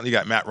certainly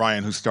got Matt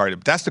Ryan who started.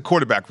 But that's the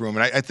quarterback room,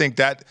 and I think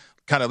that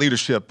kind of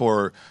leadership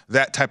or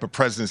that type of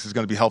presence is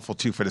going to be helpful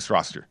too for this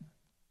roster.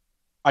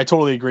 I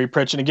totally agree,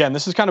 Pritch. And again,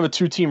 this is kind of a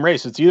 2-team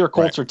race. It's either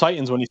Colts or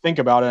Titans when you think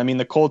about it. I mean,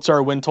 the Colts are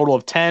a win total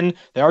of 10.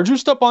 They are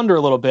juiced up under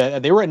a little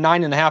bit. They were at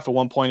 9.5 at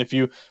one point. If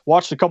you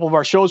watched a couple of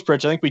our shows,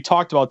 Pritch, I think we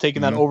talked about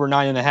taking that over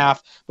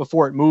 9.5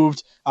 before it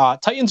moved.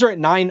 Titans are at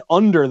 9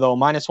 under, though,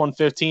 minus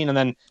 115. And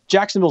then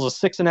Jacksonville's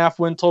a 6.5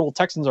 win total.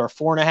 Texans are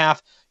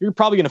 4.5. You're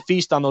probably going to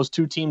feast on those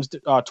 2 teams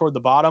toward the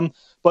bottom.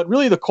 But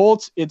really, the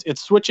Colts,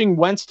 it's switching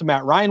Wentz to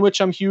Matt Ryan, which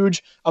I'm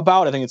huge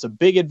about. I think it's a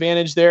big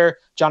advantage there.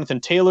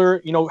 Jonathan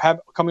Taylor,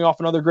 coming off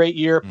another great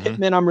year.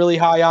 Pittman, I'm really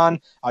high on.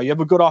 You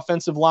have a good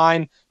offensive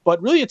line. But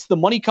really, it's the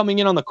money coming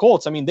in on the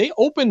Colts. I mean, they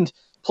opened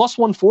plus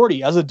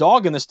 140 as a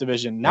dog in this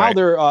division. Now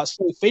they're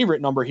still a favorite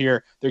number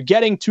here. They're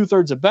getting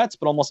 2/3 of bets,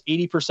 but almost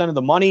 80% of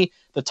the money.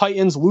 The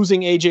Titans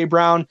losing A.J.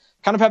 Brown,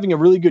 kind of having a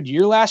really good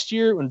year last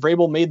year when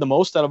Vrabel made the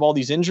most out of all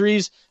these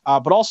injuries.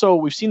 But also,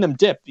 we've seen them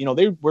dip.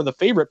 They were the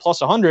favorite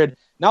plus 100.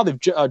 Now they've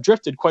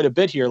drifted quite a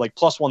bit here, like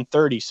plus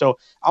 130. So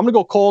I'm going to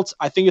go Colts.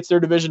 I think it's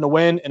their division to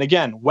win. And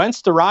again,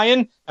 Wentz to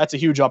Ryan, that's a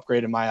huge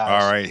upgrade in my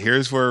eyes. All right,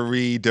 here's where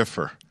we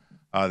differ.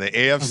 The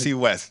AFC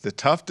West, the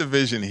tough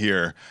division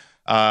here.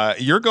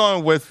 You're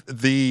going with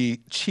the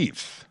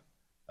Chiefs,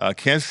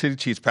 Kansas City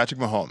Chiefs, Patrick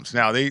Mahomes.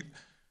 Now, they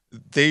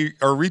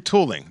are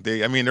retooling.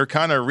 They're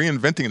kind of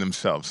reinventing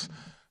themselves.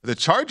 The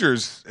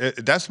Chargers,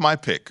 that's my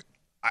pick.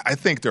 I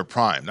think they're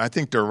primed. I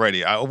think they're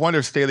ready. I wonder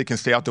if Staley can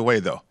stay out the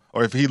way, though.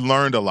 or if he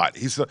learned a lot.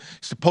 He's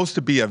supposed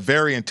to be a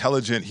very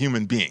intelligent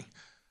human being.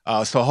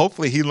 So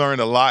hopefully he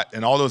learned a lot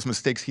and all those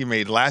mistakes he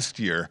made last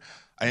year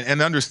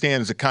and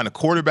understands the kind of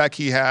quarterback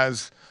he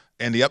has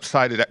and the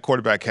upside that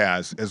quarterback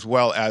has, as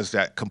well as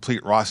that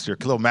complete roster.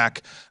 Khalil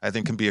Mack, I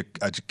think, can be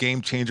a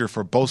game changer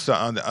for Bosa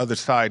on the other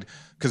side,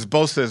 because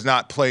Bosa has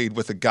not played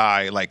with a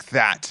guy like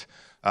that.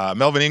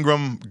 Melvin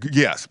Ingram,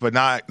 yes, but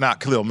not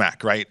Khalil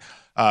Mack, right?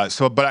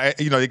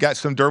 They got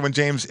some Derwin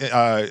James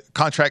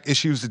contract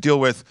issues to deal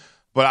with,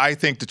 but I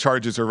think the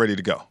Chargers are ready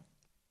to go.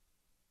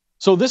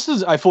 So this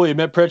is, I fully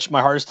admit, Pritch,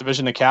 my hardest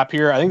division to cap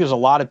here. I think there's a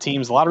lot of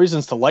teams, a lot of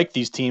reasons to like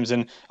these teams.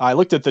 And I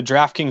looked at the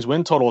DraftKings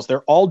win totals.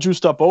 They're all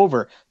juiced up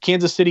over.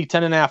 Kansas City,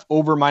 10.5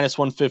 over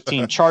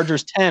 -115.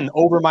 Chargers, 10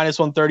 over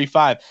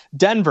 -135.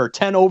 Denver,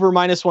 10 over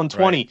 -120.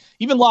 Right.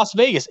 Even Las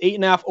Vegas,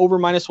 8.5 over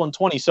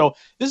 -120. So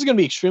this is going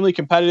to be extremely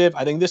competitive.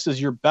 I think this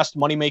is your best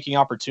money-making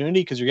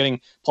opportunity because you're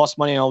getting plus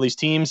money on all these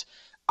teams.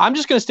 I'm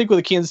just going to stick with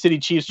the Kansas City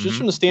Chiefs just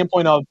from the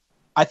standpoint of,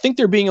 I think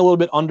they're being a little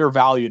bit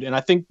undervalued, and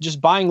I think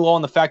just buying low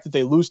on the fact that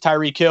they lose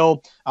Tyreek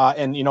Hill,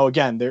 and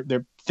again,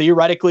 they're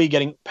theoretically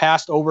getting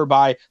passed over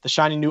by the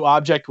shiny new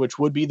object, which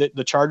would be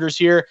the Chargers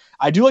here.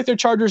 I do like their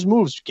Chargers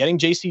moves, getting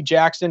J.C.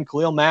 Jackson,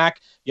 Khalil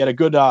Mack. You had a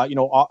good,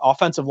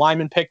 offensive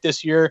lineman pick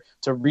this year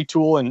to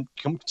retool and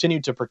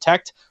continue to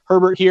protect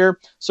Herbert here.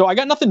 So I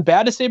got nothing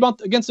bad to say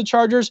against the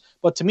Chargers,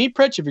 but to me,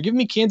 Pritch, if you're giving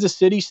me Kansas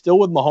City still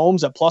with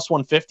Mahomes at plus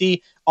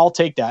 150, I'll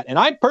take that. And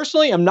I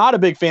personally am not a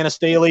big fan of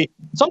Staley.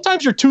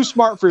 Sometimes you're too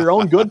smart for your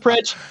own good,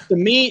 Pritch. To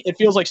me, it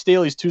feels like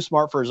Staley's too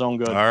smart for his own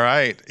good. All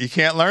right. You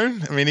can't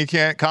learn? I mean, he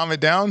can't calm it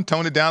down,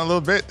 tone it down a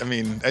little bit? I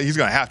mean, he's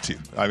going to have to.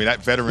 I mean,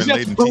 that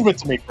veteran-laden team. Prove it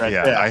to me, Pritch.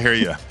 Yeah, I hear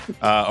you.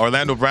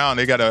 Orlando Brown,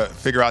 they got to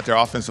figure out their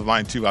offensive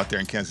line, too, out there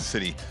in Kansas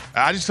City.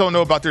 I just don't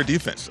know about their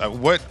defense.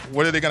 What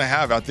are they going to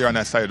have out there on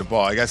that side of the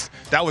ball? I guess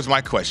that was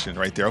my question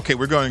right there. Okay,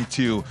 we're going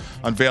to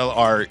unveil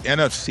our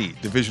NFC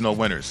divisional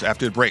winners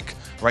after the break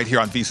right here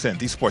on VSiN,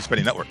 the Sports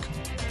Betting Network.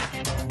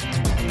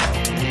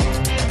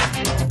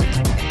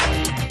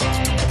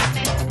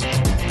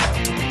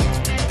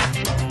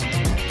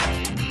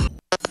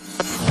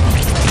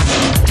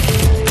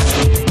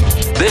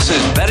 This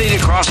is Betting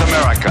Across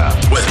America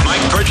with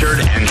Mike Pritchard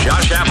and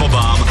Josh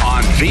Applebaum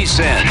on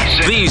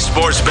VSiN, the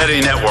Sports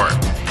Betting Network.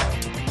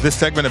 This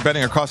segment of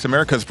Betting Across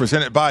America is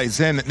presented by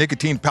Zen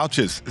Nicotine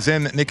Pouches.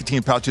 Zen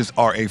Nicotine Pouches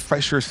are a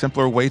fresher,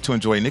 simpler way to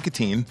enjoy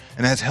nicotine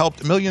and has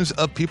helped millions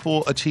of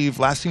people achieve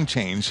lasting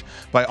change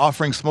by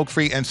offering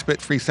smoke-free and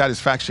spit-free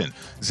satisfaction.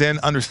 Zen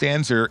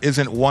understands there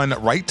isn't one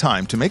right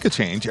time to make a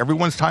change.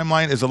 Everyone's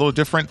timeline is a little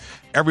different.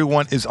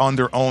 Everyone is on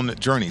their own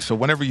journey. So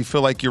whenever you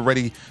feel like you're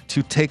ready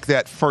to take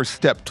that first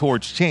step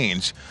towards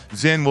change,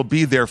 Zen will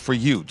be there for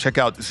you. Check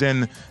out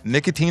Zen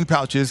Nicotine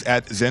Pouches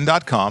at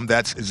zen.com.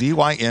 That's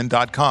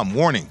ZYN.com.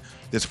 Warning.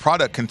 This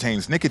product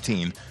contains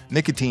nicotine.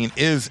 Nicotine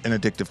is an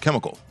addictive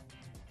chemical.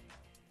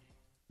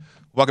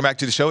 Welcome back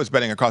to the show. It's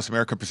Betting Across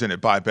America presented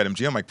by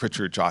BetMGM. Mike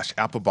Pritchard, Josh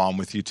Applebaum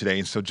with you today.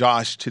 And so,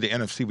 Josh, to the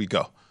NFC we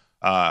go.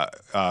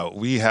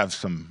 We have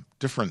some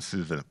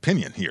differences of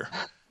opinion here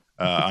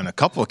on a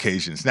couple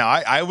occasions. Now,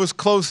 I was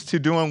close to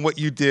doing what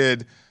you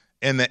did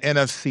in the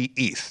NFC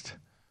East,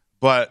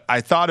 but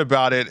I thought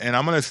about it, and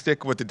I'm going to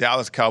stick with the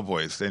Dallas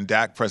Cowboys and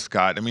Dak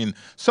Prescott. I mean,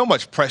 so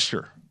much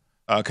pressure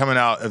coming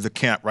out of the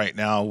camp right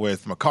now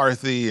with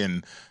McCarthy,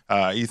 and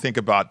you think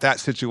about that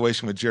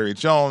situation with Jerry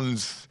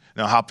Jones,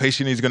 how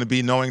patient he's going to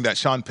be knowing that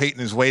Sean Payton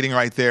is waiting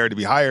right there to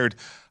be hired,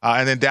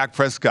 and then Dak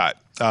Prescott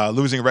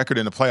losing record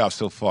in the playoffs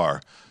so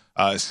far.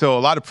 So a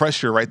lot of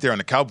pressure right there on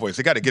the Cowboys.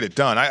 They got to get it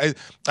done.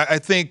 I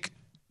think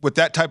with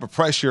that type of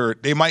pressure,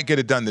 they might get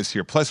it done this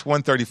year, plus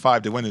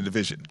 135 to win the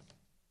division.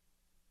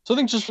 So I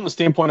think just from the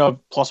standpoint of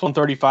plus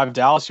 135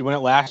 Dallas, you win it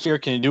last year.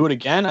 Can you do it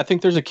again? I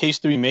think there's a case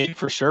to be made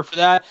for sure for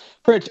that.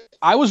 Pritch,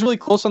 I was really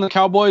close on the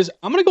Cowboys.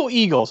 I'm going to go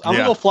Eagles. I'm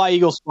going to go fly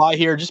Eagles fly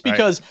here just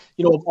because,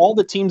 of all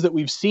the teams that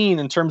we've seen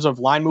in terms of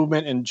line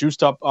movement and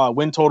juiced up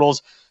win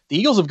totals, the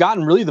Eagles have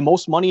gotten really the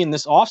most money in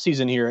this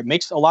offseason here. It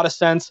makes a lot of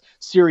sense.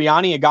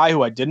 Sirianni, a guy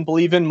who I didn't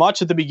believe in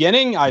much at the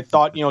beginning. I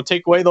thought,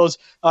 take away those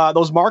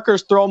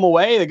markers, throw them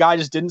away. The guy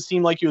just didn't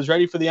seem like he was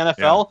ready for the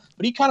NFL,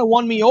 but he kind of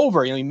won me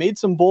over. He made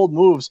some bold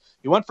moves.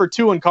 He went for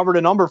 2 and covered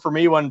a number for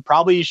me when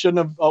probably he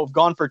shouldn't have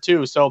gone for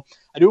 2. So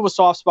I do have a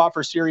soft spot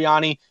for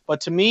Sirianni, but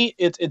to me,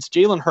 it's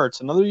Jalen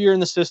Hurts. Another year in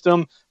the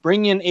system,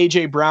 bring in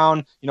A.J.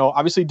 Brown,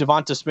 obviously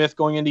Devonta Smith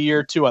going into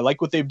year 2. I like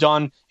what they've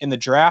done in the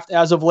draft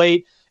as of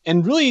late.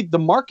 And really, the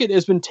market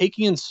has been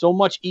taking in so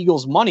much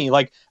Eagles money.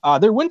 Like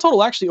their win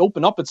total actually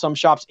opened up at some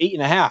shops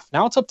 8.5.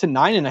 Now it's up to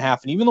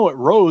 9.5. And even though it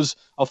rose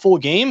a full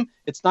game,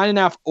 it's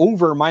 9.5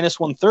 over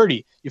minus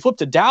 130. You flip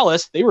to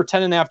Dallas, they were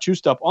 10.5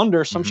 juiced up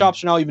under. Some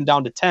shops are now even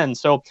down to 10.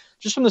 So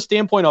just from the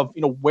standpoint of,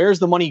 where's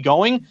the money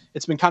going?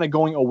 It's been kind of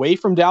going away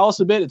from Dallas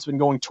a bit. It's been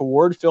going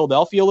toward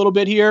Philadelphia a little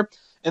bit here.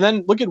 And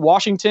then look at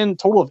Washington,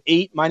 total of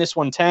 8, minus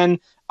 110.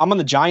 I'm on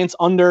the Giants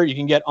under. You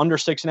can get under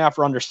 6.5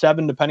 or under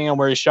 7, depending on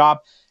where you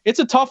shop. It's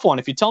a tough one.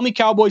 If you tell me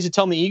Cowboys, you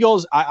tell me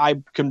Eagles, I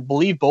can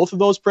believe both of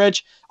those,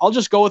 Pritch. I'll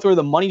just go with where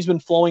the money's been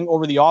flowing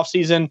over the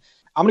offseason.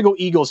 I'm going to go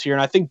Eagles here.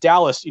 And I think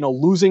Dallas,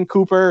 losing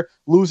Cooper,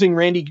 losing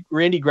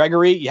Randy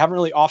Gregory, you haven't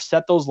really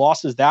offset those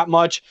losses that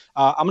much.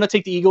 I'm going to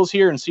take the Eagles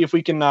here and see if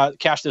we can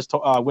cash this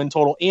win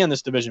total and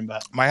this division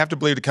bet. Might have to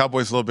believe the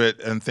Cowboys a little bit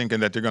and thinking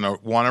that they're going to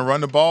want to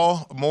run the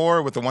ball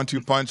more with the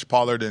 1-2 punch,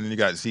 Pollard, and then you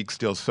got Zeke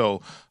still.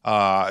 So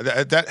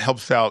that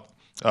helps out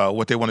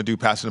what they want to do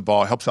passing the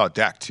ball. It helps out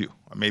Dak too.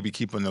 Maybe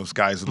keeping those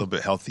guys a little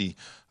bit healthy.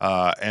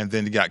 And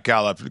then you got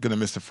Gallup, going to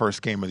miss the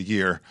first game of the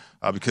year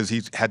because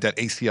he had that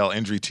ACL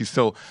injury too.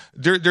 So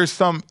there's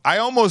some – I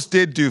almost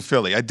did do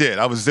Philly. I did.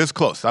 I was this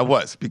close. I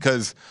was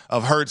because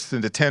of Hurts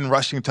and the 10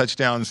 rushing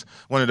touchdowns,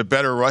 one of the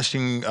better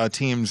rushing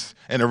teams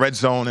in the red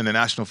zone in the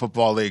National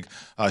Football League.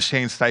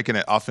 Shane Steichen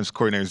at offense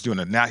coordinator is doing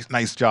a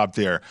nice job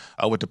there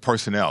with the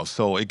personnel.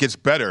 So it gets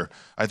better,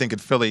 I think, in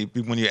Philly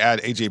when you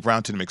add A.J.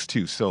 Brown to the mix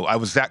too. So I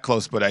was that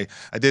close, but I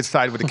did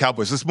side with the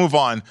Cowboys. Let's move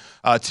on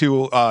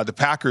to the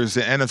Packers,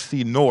 the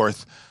NFC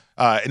North.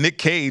 Nick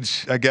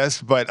Cage, I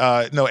guess, but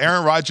no,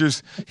 Aaron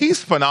Rodgers,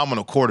 he's a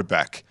phenomenal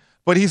quarterback,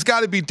 but he's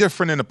got to be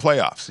different in the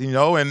playoffs,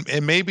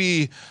 and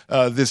maybe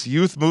this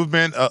youth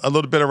movement, a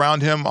little bit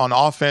around him on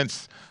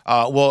offense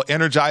will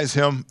energize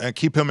him and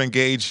keep him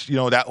engaged,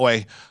 that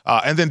way.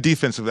 And then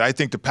defensively, I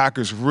think the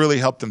Packers really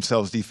helped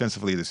themselves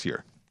defensively this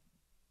year.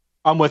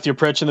 I'm with you,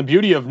 Pritch. And the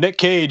beauty of Nick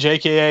Cage,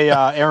 a.k.a.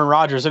 Aaron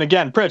Rodgers. And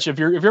again, Pritch, if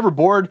you're ever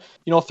bored,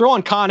 throw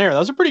on Con Air. That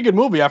was a pretty good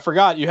movie. I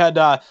forgot. You had,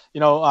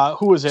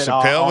 who was it?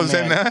 Chappelle was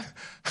in that?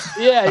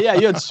 Yeah.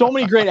 You had so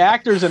many great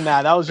actors in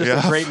that. That was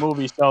just a great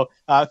movie. So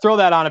throw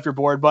that on if you're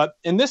bored. But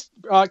in this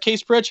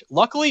case, Pritch,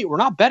 luckily, we're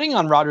not betting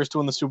on Rodgers to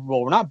win the Super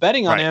Bowl. We're not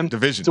betting on him to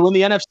win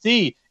the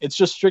NFC. It's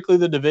just strictly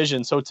the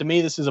division. So to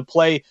me, this is a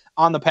play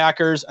on the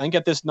Packers. I think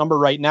at this number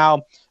right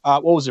now,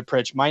 what was it,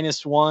 Pritch?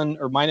 -1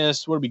 or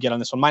minus, what did we get on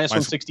this one?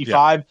 -165.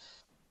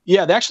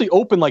 Yeah, they actually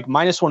opened like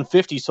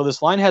 -150. So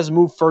this line has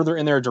moved further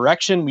in their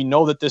direction. We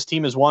know that this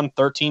team has won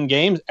 13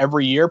 games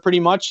every year pretty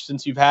much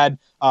since you've had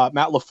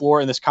Matt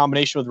LaFleur in this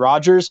combination with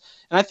Rodgers.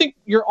 And I think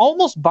you're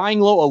almost buying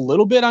low a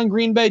little bit on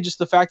Green Bay, just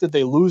the fact that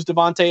they lose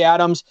Devontae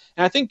Adams.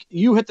 And I think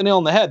you hit the nail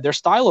on the head. Their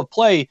style of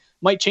play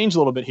might change a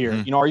little bit here.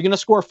 Are you going to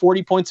score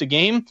 40 points a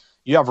game?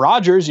 You have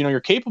Rodgers, you're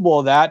capable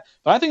of that,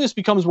 but I think this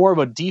becomes more of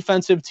a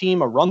defensive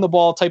team, a run the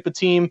ball type of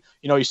team.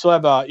 You still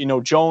have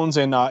Jones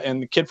and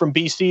the kid from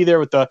BC there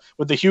with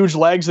the huge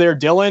legs there,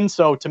 Dylan.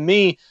 So to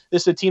me,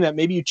 this is a team that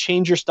maybe you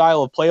change your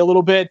style of play a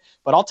little bit,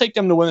 but I'll take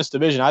them to win this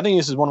division. I think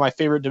this is one of my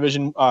favorite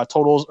division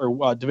totals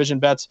or division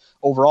bets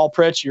overall,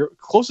 Pritch. Your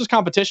closest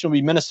competition will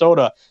be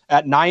Minnesota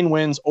at 9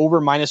 wins over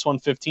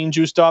 -115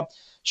 juiced up.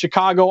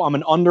 Chicago, I'm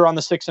an under on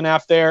the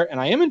 6.5 there,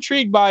 and I am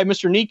intrigued by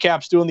Mr.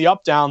 Kneecaps doing the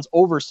up downs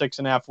over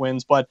 6.5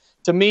 wins. But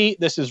to me,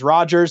 this is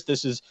Rodgers,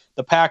 this is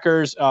the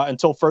Packers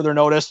until further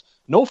notice.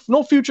 No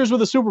futures with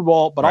the Super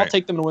Bowl, but I'll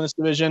take them to win this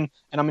division,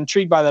 and I'm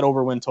intrigued by that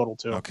over win total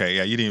too. Okay,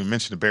 yeah, you didn't even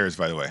mention the Bears,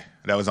 by the way.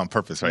 That was on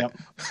purpose, right?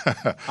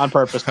 Yep. On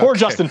purpose. Poor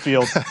Justin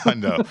Fields. I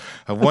know.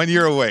 1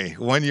 year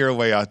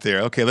away out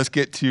there. Okay, let's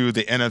get to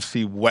the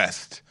NFC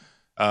West.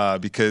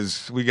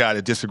 Because we got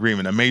a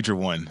disagreement, a major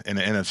one in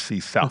the NFC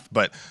South.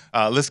 But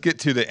let's get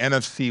to the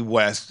NFC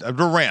West. The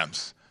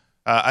Rams.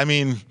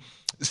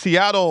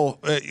 Seattle,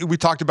 we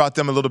talked about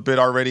them a little bit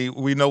already.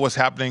 We know what's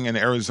happening in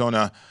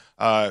Arizona.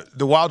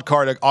 The wild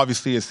card,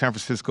 obviously, is San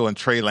Francisco and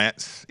Trey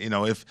Lance.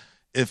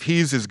 If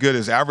he's as good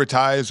as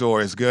advertised or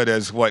as good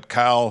as what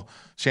Kyle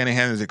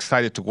Shanahan is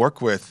excited to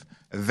work with,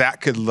 that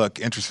could look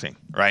interesting,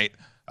 right?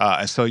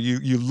 And so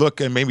you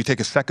look and maybe take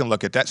a second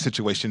look at that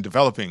situation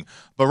developing.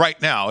 But right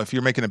now, if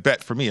you're making a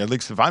bet for me, at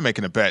least if I'm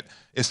making a bet,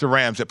 it's the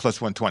Rams at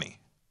 +120.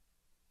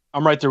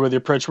 I'm right there with you,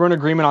 Pritch. We're in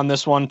agreement on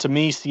this one. To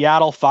me,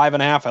 Seattle,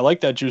 5.5. I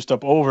like that juiced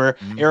up over.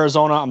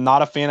 Arizona, I'm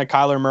not a fan of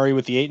Kyler Murray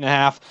with the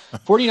 8.5.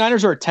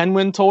 49ers are a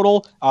 10-win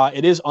total.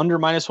 It is under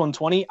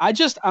 -120.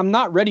 I'm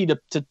not ready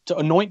to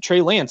anoint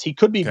Trey Lance. He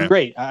could be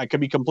great. I could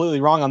be completely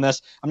wrong on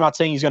this. I'm not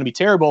saying he's going to be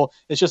terrible.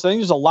 It's just I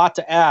think there's a lot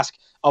to ask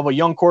of a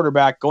young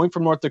quarterback going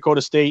from North Dakota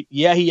State.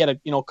 Yeah, he had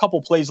a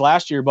couple plays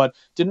last year, but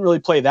didn't really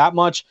play that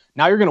much.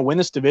 Now you're going to win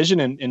this division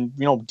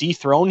and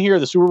dethrone here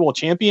the Super Bowl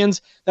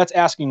champions. That's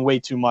asking way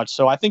too much.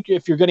 So I think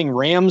if you're getting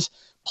Rams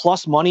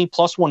plus money,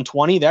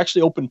 +120, they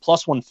actually opened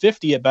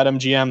 +150 at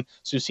BetMGM.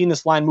 So you've seen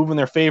this line move in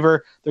their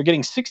favor. They're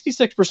getting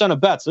 66%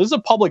 of bets. So this is a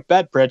public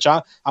bet,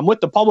 Pritch. I'm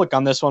with the public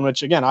on this one,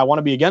 which again, I want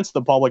to be against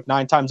the public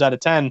 9 times out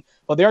of 10,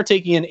 but they are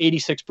taking in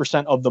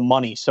 86% of the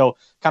money. So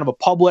kind of a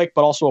public,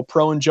 but also a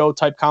pro and Joe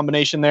type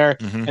combination there.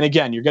 And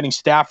again, you're getting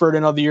Stafford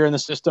another year in the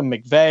system,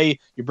 McVay,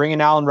 you're bringing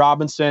Allen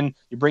Robinson,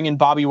 you're bringing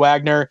Bobby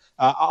Wagner.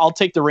 I'll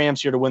take the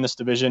Rams here to win this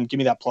division. Give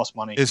me that plus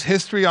money. Is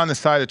history on the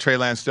side of Trey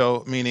Lance,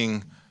 though,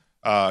 meaning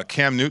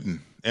Cam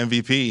Newton,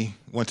 MVP,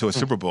 went to a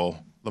Super Bowl.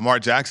 Lamar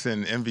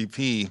Jackson,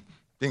 MVP,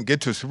 didn't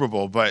get to a Super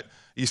Bowl. But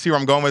you see where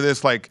I'm going with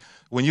this? Like,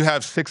 when you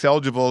have 6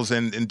 eligibles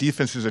and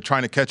defenses are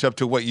trying to catch up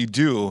to what you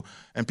do,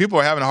 and people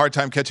are having a hard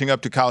time catching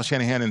up to Kyle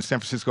Shanahan in San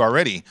Francisco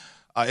already,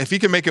 if he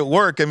can make it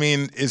work,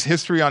 is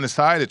history on the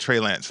side of Trey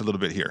Lance a little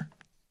bit here?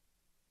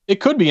 It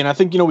could be. And I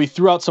think, we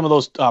threw out some of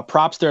those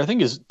props there. I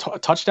think his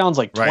touchdowns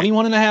like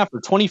 21.5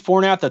 or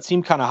 24.5. That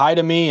seemed kind of high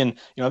to me. And,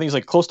 I think it's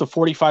like close to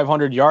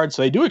 4,500 yards.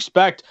 So they do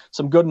expect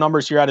some good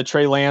numbers here out of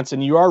Trey Lance.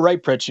 And you are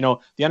right, Pritch.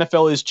 The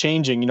NFL is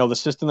changing. The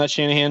system that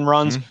Shanahan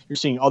runs, you're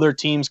seeing other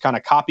teams kind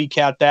of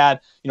copycat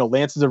that.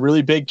 Lance is a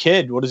really big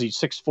kid. What is he,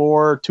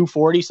 6'4",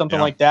 240, something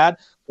like that.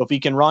 So if he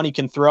can run, he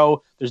can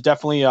throw. There's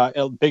definitely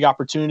a big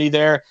opportunity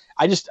there.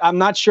 I'm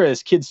not sure.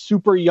 This kid's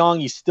super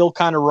young. He's still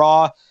kind of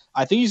raw.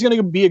 I think he's going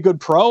to be a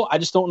good pro. I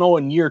just don't know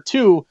in year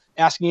 2,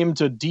 asking him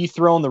to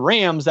dethrone the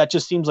Rams, that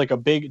just seems like a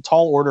big,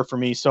 tall order for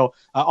me. So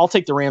I'll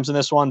take the Rams in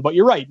this one. But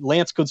you're right.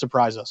 Lance could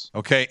surprise us.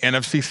 Okay,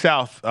 NFC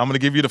South. I'm going to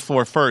give you the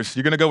floor first.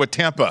 You're going to go with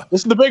Tampa.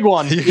 This is the big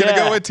one. You're going to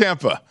go with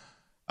Tampa.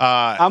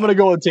 I'm going to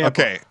go with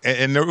Tampa. Okay,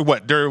 and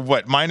they're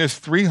what, minus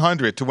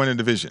 300 to win a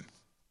division?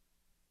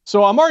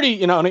 So I'm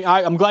already,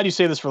 I'm glad you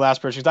say this for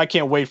last, Pritch, because I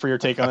can't wait for your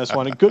take on this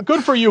one.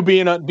 Good for you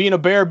being a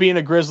Bear, being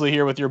a Grizzly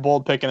here with your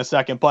bold pick in a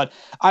second. But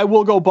I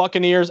will go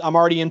Buccaneers. I'm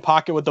already in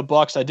pocket with the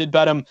Bucs. I did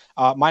bet them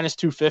minus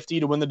 250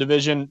 to win the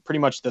division. Pretty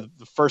much the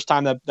first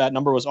time that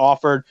number was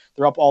offered.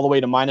 They're up all the way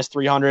to minus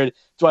 300.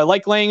 Do I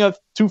like laying a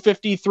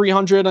 250,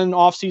 300 on an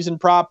offseason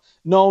prop?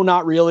 No,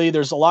 not really.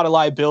 There's a lot of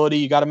liability.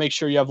 You got to make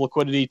sure you have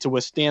liquidity to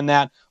withstand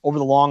that over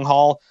the long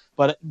haul.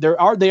 But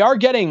they are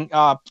getting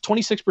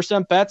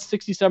 26% bets,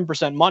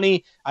 67%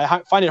 money. I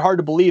find it hard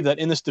to believe that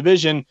in this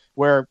division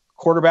where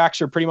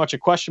quarterbacks are pretty much a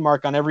question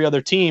mark on every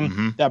other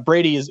team, that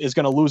Brady is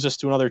going to lose us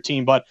to another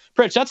team. But,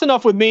 Pritch, that's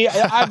enough with me.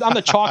 I'm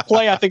the chalk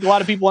play. I think a lot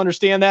of people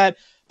understand that.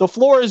 The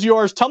floor is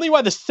yours. Tell me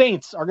why the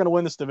Saints are going to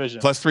win this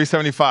division. Plus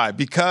 375,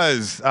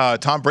 because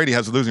Tom Brady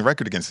has a losing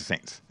record against the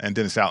Saints and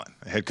Dennis Allen,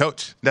 head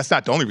coach. That's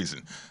not the only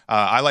reason.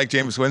 I like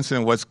Jameis Winston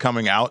and what's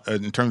coming out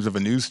in terms of a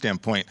news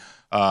standpoint,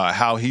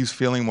 how he's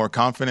feeling more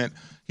confident.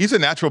 He's a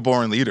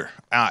natural-born leader,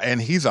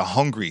 and he's a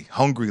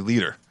hungry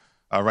leader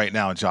right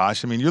now,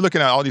 Josh. I mean, you're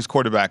looking at all these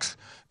quarterbacks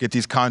get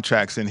these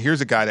contracts, and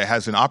here's a guy that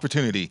has an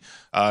opportunity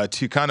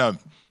to kind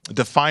of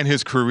define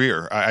his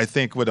career, I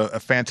think, with a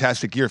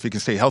fantastic year if he can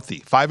stay healthy.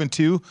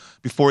 5-2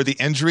 before the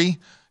injury.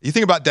 You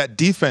think about that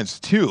defense,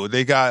 too.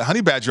 They got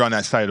Honey Badger on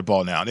that side of the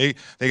ball now. They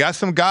got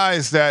some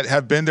guys that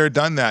have been there,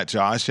 done that,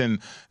 Josh, and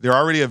they're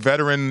already a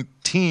veteran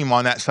team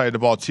on that side of the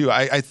ball, too.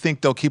 I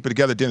think they'll keep it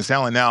together. Dennis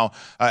Allen now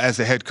as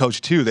the head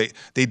coach, too.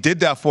 They did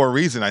that for a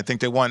reason. I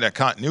think they wanted that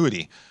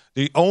continuity.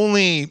 The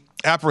only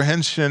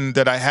apprehension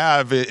that I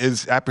have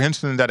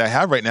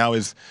right now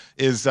is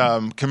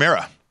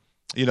Kamara.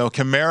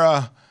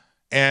 Kamara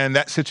and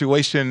that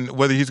situation,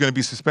 whether he's going to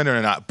be suspended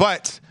or not.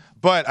 But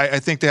I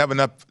think they have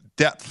enough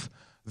depth,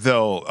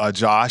 though,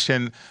 Josh.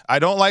 And I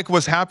don't like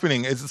what's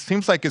happening. It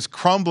seems like it's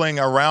crumbling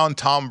around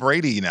Tom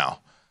Brady now.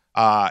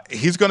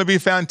 He's going to be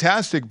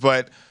fantastic,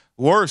 but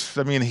worse,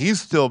 I mean, he's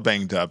still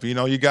banged up.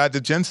 You got the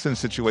Jensen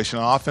situation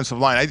on offensive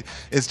line.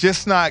 It's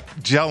just not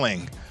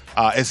gelling.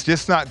 It's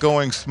just not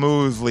going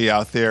smoothly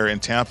out there in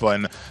Tampa.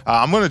 And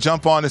I'm going to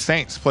jump on the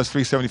Saints, plus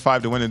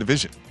 375 to win the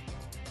division.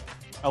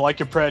 I like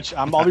your Pritch.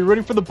 I'll be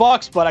rooting for the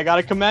Bucs, but I got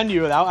to commend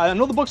you. I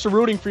know the Bucs are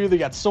rooting for you. They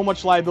got so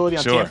much liability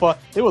on Tampa.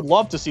 They would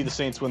love to see the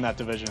Saints win that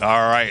division.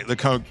 All right.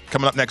 Coming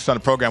up next on the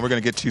program, we're going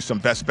to get to some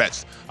best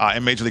bets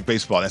in Major League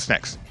Baseball. That's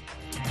next.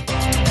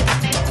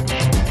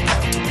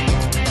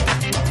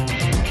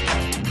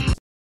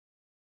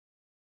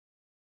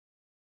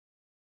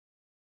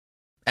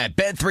 At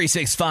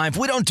Bet365,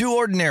 we don't do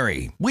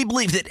ordinary. We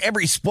believe that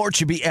every sport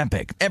should be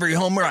epic. Every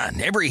home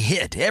run, every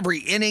hit, every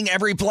inning,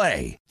 every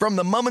play. From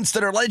the moments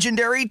that are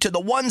legendary to the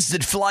ones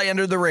that fly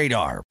under the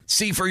radar.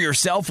 See for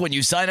yourself when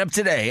you sign up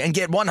today and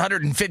get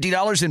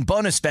 $150 in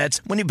bonus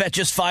bets when you bet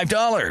just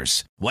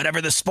 $5.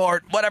 Whatever the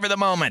sport, whatever the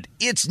moment,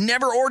 it's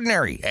never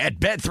ordinary at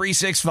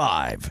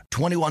Bet365.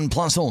 21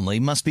 plus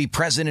only. Must be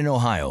present in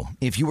Ohio.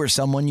 If you or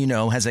someone you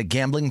know has a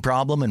gambling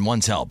problem and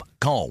wants help,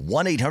 call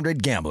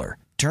 1-800-GAMBLER.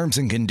 Terms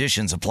and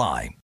conditions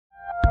apply.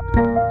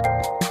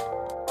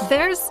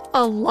 There's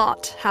a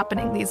lot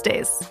happening these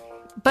days,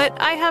 but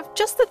I have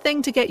just the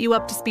thing to get you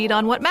up to speed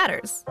on what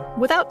matters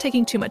without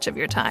taking too much of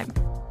your time.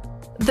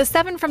 The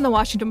 7 from the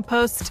Washington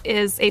Post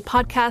is a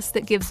podcast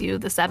that gives you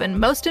the 7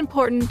 most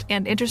important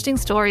and interesting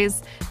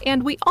stories,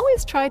 and we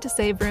always try to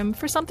save room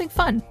for something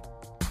fun.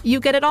 You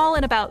get it all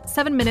in about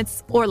 7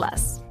 minutes or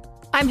less.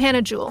 I'm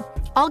Hannah Jewell.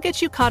 I'll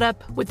get you caught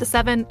up with the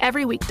 7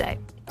 every weekday.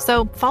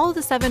 So follow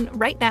the 7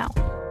 right now.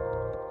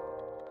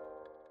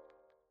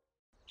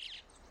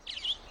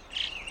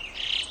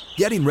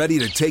 Getting ready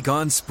to take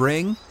on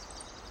spring?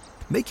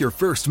 Make your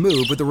first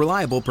move with the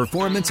reliable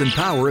performance and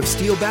power of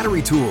Steel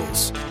battery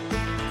tools.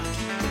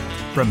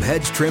 From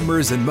hedge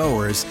trimmers and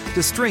mowers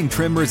to string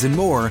trimmers and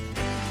more,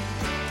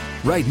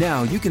 right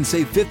now you can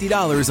save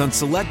 $50 on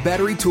select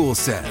battery tool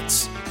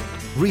sets.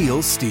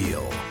 Real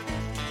Steel.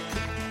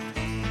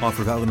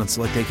 Offer valid on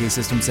select AK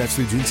system sets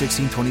through June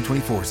 16,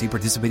 2024. See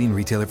participating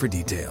retailer for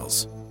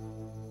details.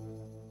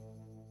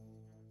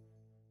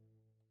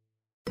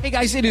 Hey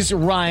guys, it is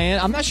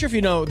Ryan. I'm not sure if you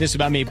know this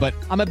about me, but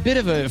I'm a bit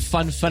of a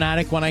fun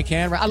fanatic when I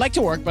can. I like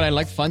to work, but I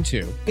like fun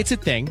too. It's a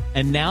thing.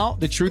 And now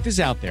the truth is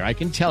out there. I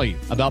can tell you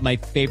about my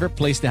favorite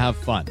place to have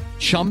fun.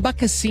 Chumba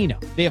Casino.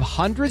 They have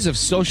hundreds of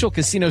social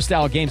casino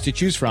style games to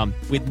choose from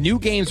with new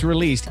games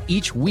released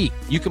each week.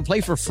 You can play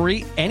for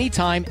free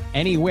anytime,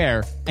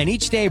 anywhere. And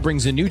each day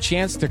brings a new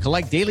chance to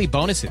collect daily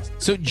bonuses.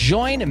 So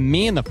join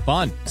me in the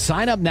fun.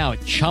 Sign up now at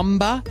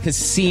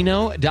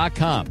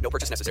ChumbaCasino.com. No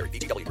purchase necessary.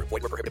 VGW. Void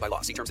where prohibited by law.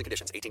 See terms and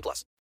conditions.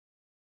 18+.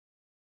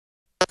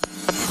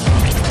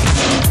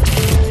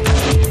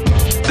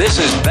 This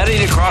is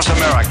Betting Across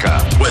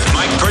America with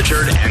Mike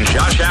Pritchard and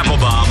Josh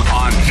Applebaum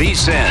on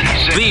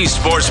VSiN, the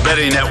Sports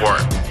Betting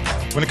Network.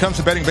 When it comes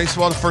to betting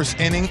baseball, the first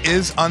inning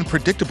is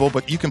unpredictable,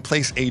 but you can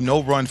place a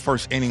no-run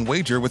first inning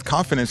wager with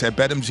confidence at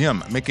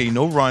BetMGM. Make a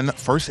no-run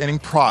first inning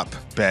prop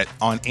bet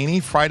on any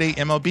Friday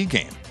MLB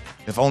game.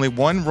 If only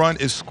one run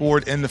is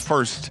scored in the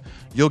first,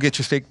 you'll get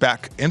your stake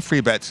back in free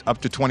bets up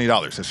to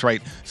 $20. That's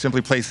right. Simply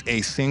place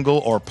a single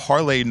or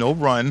parlay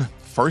no-run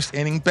first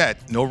inning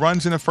bet. No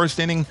runs in the first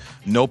inning,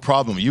 no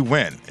problem. You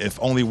win. If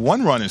only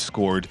one run is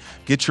scored,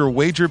 get your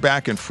wager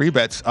back in free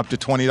bets up to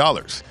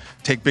 $20.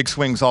 Take big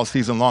swings all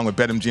season long with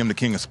BetMGM, the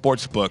king of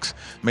sports books.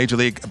 Major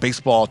League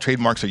Baseball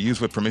trademarks are used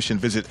with permission.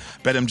 Visit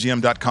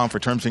BetMGM.com for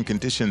terms and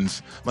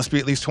conditions. Must be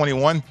at least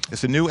 21.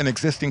 It's a new and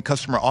existing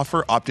customer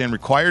offer. Opt-in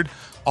required.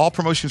 All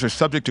promotions are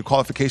subject to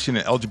qualification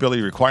and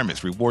eligibility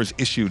requirements. Rewards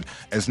issued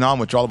as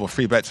non-withdrawable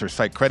free bets or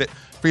site credit.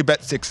 Free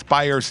bets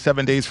expire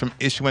 7 days from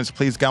issuance.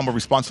 Please gamble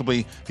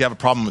responsibly. If you have a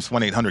problem, it's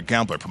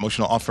 1-800-GAMBLER.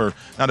 Promotional offer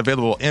not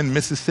available in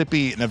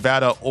Mississippi,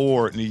 Nevada,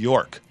 or New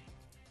York.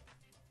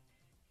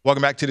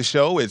 Welcome back to the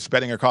show. It's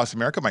Betting Across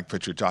America. Mike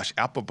Pritchard, Josh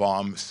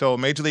Applebaum. So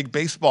Major League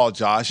Baseball,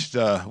 Josh,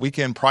 the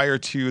weekend prior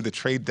to the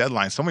trade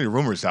deadline, so many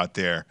rumors out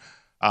there.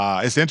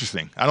 It's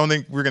interesting. I don't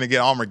think we're going to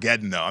get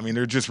Armageddon, though. I mean,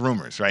 they're just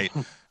rumors, right?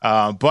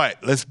 But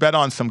let's bet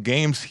on some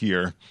games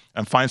here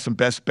and find some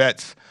best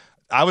bets.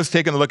 I was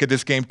taking a look at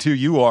this game, too.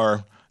 You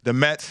are the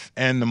Mets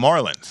and the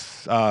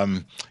Marlins.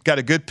 Got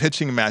a good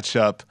pitching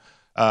matchup.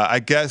 I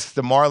guess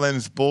the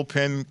Marlins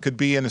bullpen could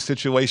be in a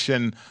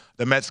situation.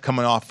 The Mets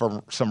coming off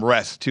for some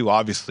rest, too,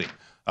 obviously,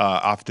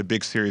 off the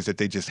big series that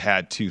they just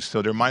had, too.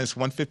 So they're minus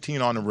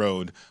 115 on the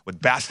road with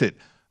Bassett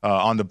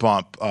on the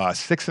bump.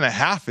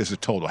 6.5 is the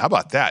total. How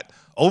about that?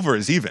 Over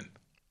is even.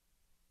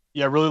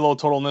 Yeah, really low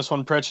total in this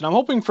one, Pritch. And I'm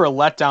hoping for a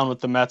letdown with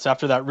the Mets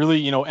after that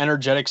really,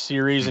 energetic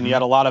series. And you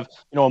had a lot of,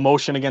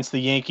 emotion against the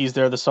Yankees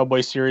there, the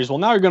Subway Series. Well,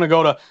 now you're going to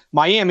go to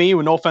Miami,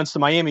 with no offense to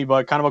Miami,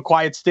 but kind of a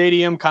quiet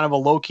stadium, kind of a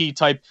low-key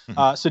type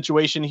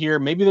situation here.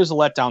 Maybe there's a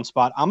letdown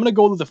spot. I'm going to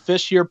go to the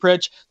fish here,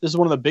 Pritch. This is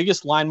one of the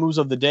biggest line moves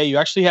of the day. You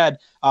actually had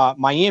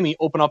Miami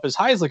open up as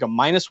high as like a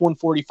minus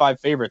 145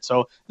 favorite.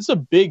 So this is a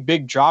big,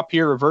 big drop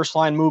here, reverse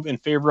line move in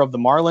favor of the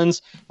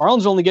Marlins.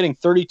 Marlins are only getting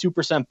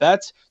 32%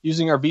 bets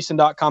using our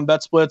VSiN.com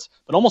bet splits,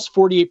 but almost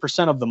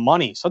 48% of the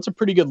money. So that's a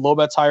pretty good low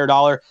bets, higher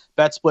dollar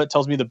bet split.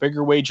 Tells me the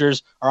bigger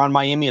wagers are on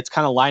Miami. It's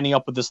kind of lining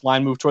up with this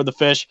line move toward the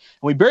fish.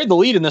 And we buried the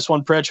lead in this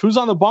one, Pritch. Who's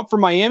on the bump for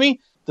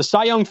Miami? The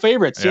Cy Young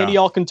favorite, Sandy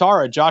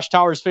Alcantara, Josh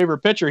Towers' favorite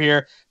pitcher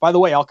here. By the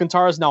way,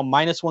 Alcantara is now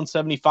minus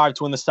 175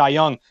 to win the Cy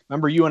Young.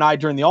 Remember, you and I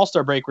during the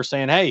All-Star break were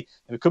saying, hey,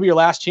 it could be your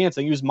last chance.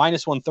 They used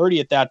minus 130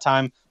 at that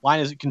time.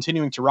 Line is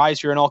continuing to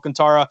rise here in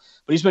Alcantara.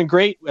 But he's been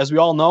great, as we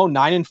all know,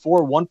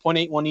 9-4,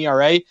 1.81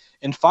 ERA.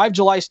 In 5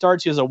 July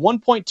starts, he has a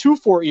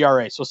 1.24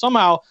 ERA. So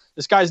somehow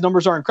this guy's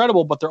numbers are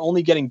incredible, but they're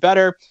only getting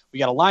better. We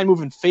got a line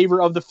move in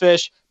favor of the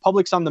fish.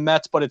 Public's on the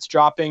Mets, but it's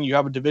dropping. You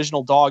have a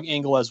divisional dog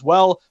angle as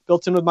well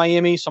built in with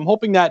Miami. So I'm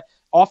hoping that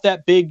off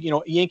that big,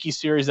 Yankee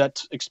series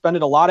that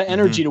expended a lot of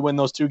energy to win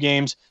those 2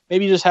 games,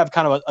 maybe you just have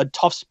kind of a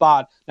tough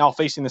spot now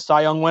facing the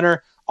Cy Young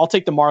winner. I'll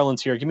take the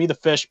Marlins here. Give me the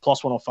fish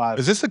plus 105.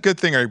 Is this a good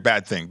thing or a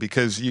bad thing?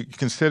 Because you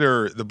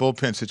consider the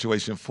bullpen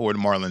situation for the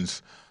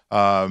Marlins.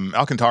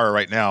 Alcantara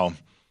right now,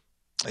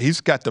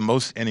 he's got the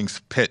most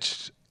innings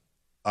pitched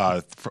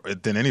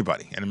than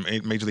anybody in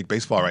Major League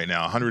Baseball right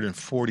now,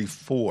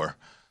 144.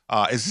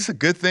 Is this a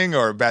good thing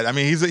or a bad? I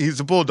mean, he's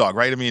a bulldog,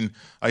 right? I mean,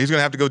 he's going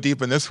to have to go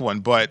deep in this one.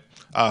 But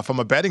from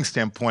a betting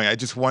standpoint, I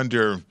just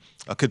wonder,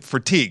 could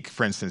fatigue,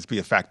 for instance, be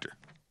a factor?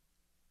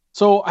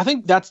 So I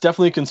think that's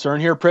definitely a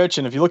concern here, Pritch.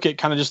 And if you look at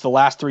kind of just the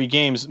last 3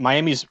 games,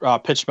 Miami's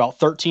pitched about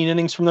 13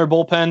 innings from their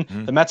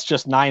bullpen. The Mets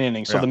just 9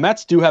 innings. So the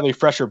Mets do have a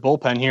fresher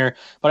bullpen here.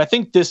 But I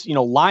think this,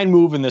 line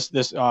move and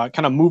this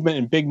kind of movement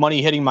and big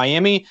money hitting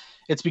Miami,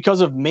 it's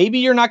because of maybe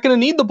you're not going to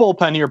need the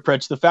bullpen here,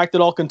 Pritch. The fact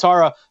that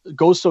Alcantara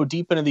goes so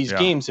deep into these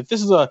games. If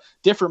this is a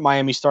different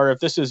Miami starter, if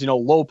this is,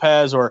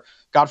 Lopez or,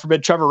 God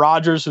forbid, Trevor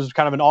Rogers, who's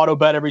kind of an auto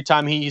bet every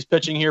time he's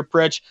pitching here,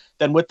 Pritch,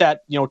 then with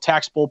that,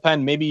 tax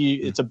bullpen,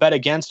 maybe it's a bet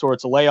against or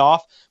it's a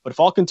layoff. But if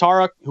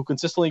Alcantara, who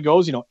consistently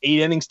goes, 8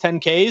 innings, 10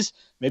 Ks,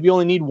 maybe you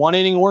only need 1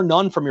 inning or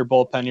none from your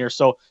bullpen here.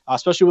 So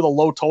especially with a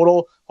low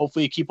total,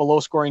 hopefully you keep a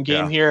low-scoring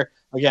game here.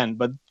 Again,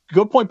 but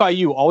good point by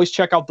you. Always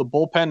check out the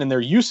bullpen and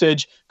their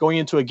usage going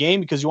into a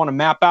game because you want to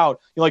map out,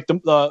 like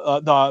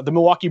the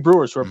Milwaukee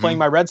Brewers who are playing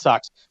my Red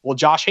Sox. Will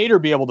Josh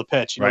Hader be able to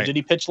pitch? Did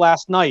he pitch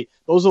last night?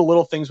 Those are the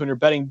little things when you're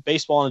betting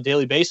baseball on a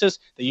daily basis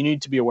that you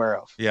need to be aware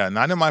of. Yeah,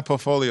 not in my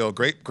portfolio.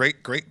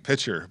 Great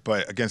pitcher,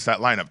 but against that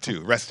lineup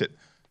too. Rested.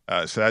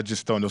 So I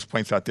just throwing those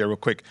points out there real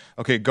quick.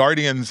 Okay,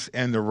 Guardians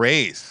and the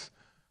Rays.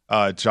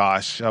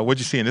 Josh, what'd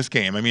you see in this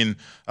game? I mean,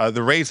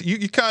 the Rays,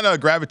 you kind of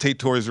gravitate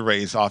towards the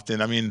Rays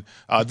often. I mean,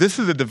 this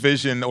is a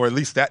division, or at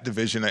least that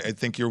division, I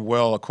think you're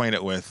well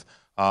acquainted with,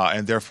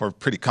 and therefore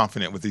pretty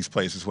confident with these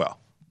plays as well.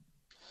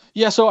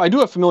 Yeah, so I do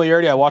have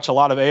familiarity. I watch a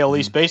lot of AL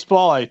East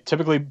baseball. I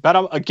typically bet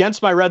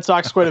against my Red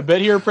Sox quite a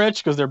bit here, Pritch,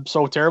 because they're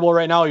so terrible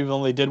right now, even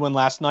though they did win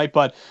last night.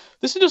 But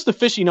this is just a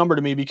fishy number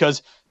to me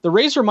because the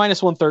Rays are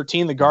minus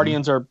 113. The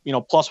Guardians are,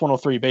 plus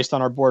 103 based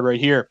on our board right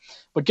here.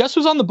 But guess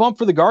who's on the bump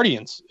for the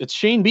Guardians? It's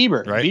Shane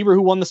Bieber. Right. Bieber,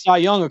 who won the Cy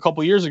Young a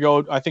couple years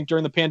ago, I think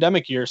during the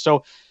pandemic year.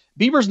 So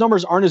Bieber's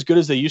numbers aren't as good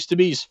as they used to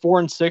be. He's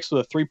 4-6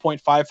 with a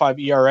 3.55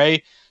 ERA.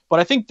 But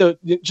I think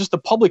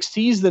the public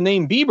sees the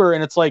name Bieber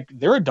and it's like,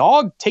 they're a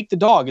dog, take the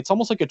dog. It's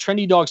almost like a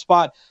trendy dog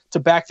spot to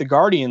back the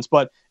Guardians.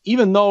 But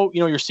even though,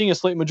 you're seeing a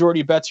slight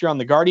majority of bets here on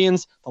the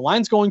Guardians, the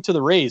line's going to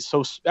the Rays.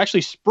 So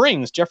actually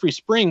Jeffrey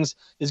Springs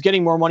is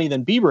getting more money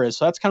than Bieber is.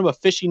 So that's kind of a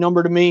fishy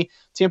number to me.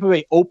 Tampa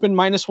Bay open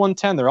minus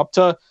 110. They're up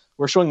to,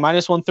 we're showing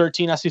minus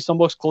 113. I see some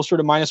books closer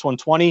to minus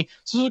 120.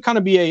 So this would kind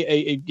of be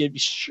a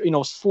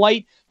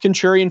slight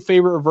contrarian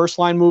favorite reverse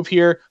line move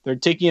here. They're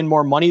taking in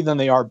more money than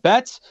they are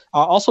bets.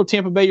 Also,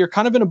 Tampa Bay, you're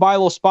kind of in a buy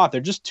low spot.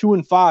 They're just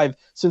 2-5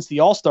 since the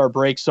All-Star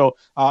break. So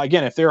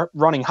again, if they're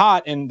running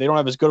hot and they don't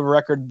have as good of a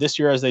record this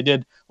year as they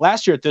did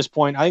last year at this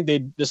point, I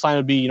think this line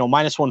would be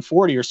minus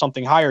 140 or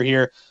something higher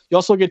here. You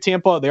also look at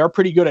Tampa; they are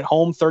pretty good at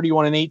home,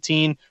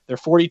 31-18. They're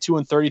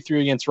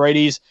 42-33 against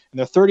righties, and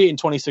they're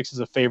 38-26 as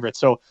a favorite.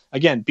 So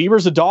again,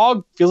 Bieber's a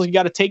dog. Feels like you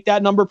got to take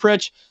that number,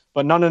 Pritch.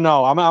 But no.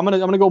 I'm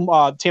gonna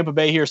go Tampa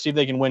Bay here, see if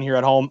they can win here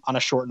at home on a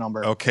short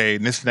number. Okay,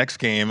 in this next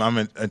game, I'm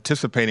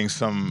anticipating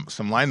some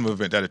line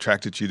movement that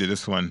attracted you to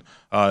this one.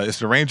 It's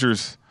the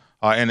Rangers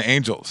and the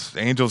Angels. The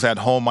Angels at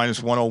home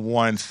minus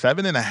 101,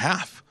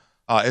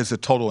 7.5 is the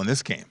total in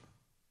this game.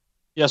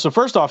 Yeah, so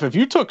first off, if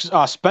you took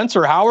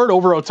Spencer Howard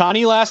over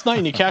Ohtani last night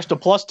and you cashed a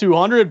plus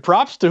 200,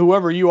 props to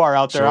whoever you are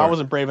out there. Sure. I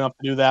wasn't brave enough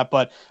to do that,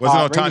 but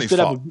wasn't Ohtani's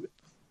fault.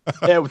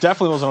 Yeah, it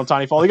definitely wasn't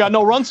Ohtani fault. He got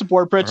no run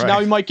support, Pritch. Right.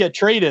 Now he might get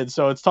traded,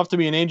 so it's tough to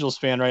be an Angels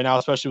fan right now,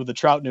 especially with the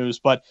Trout news.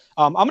 But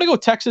I'm going to go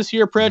Texas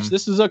here, Pritch.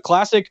 This is a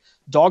classic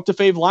dog to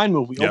fave line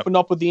move. We opened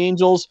up with the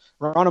Angels.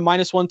 We're on a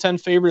minus 110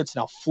 favorite. It's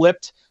now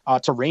flipped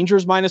to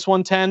Rangers minus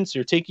 110, so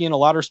you're taking in a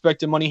lot of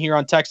respected money here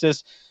on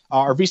Texas.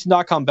 Our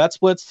VSiN.com bet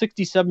splits,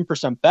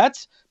 67%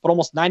 bets, but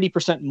almost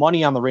 90%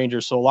 money on the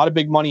Rangers, so a lot of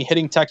big money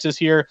hitting Texas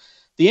here.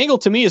 The angle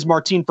to me is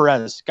Martin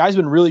Perez. Guy's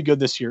been really good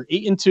this year.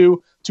 8-2,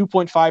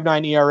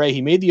 2.59 ERA.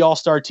 He made the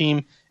All-Star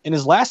team. In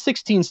his last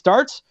 16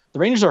 starts, the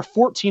Rangers are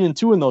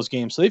 14-2 in those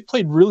games. So they've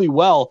played really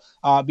well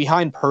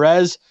behind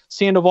Perez.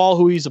 Sandoval,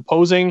 who he's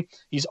opposing,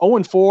 he's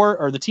 0-4,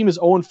 or the team is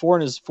 0-4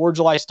 in his 4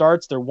 July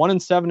starts. They're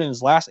 1-7 in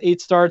his last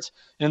 8 starts.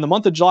 And in the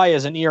month of July, he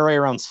has an ERA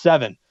around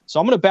 7. So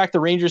I'm going to back the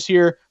Rangers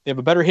here. They have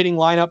a better hitting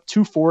lineup,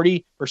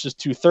 240 versus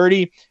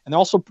 230. And they're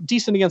also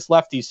decent against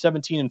lefties,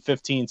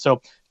 17-15.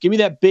 So give me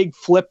that big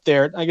flip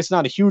there. I guess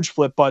not a huge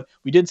flip, but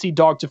we did see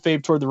dog to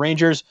fave toward the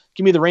Rangers.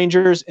 Give me the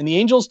Rangers. And the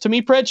Angels, to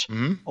me, Pritch,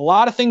 a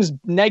lot of things,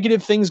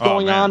 negative things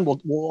going on. Will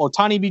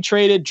Ohtani be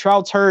traded?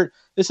 Trout's hurt.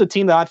 This is a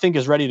team that I think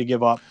is ready to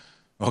give up.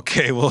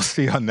 Okay, we'll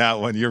see on that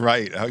one. You're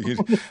right.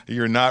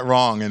 You're not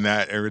wrong in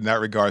that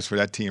regards for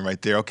that team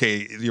right there.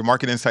 Okay, your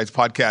Market Insights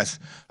podcast,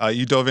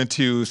 you dove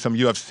into some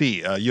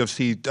UFC,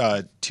 UFC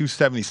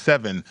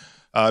 277.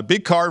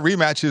 Big card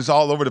rematches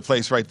all over the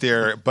place right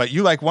there. But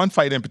you like one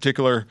fight in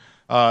particular,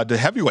 the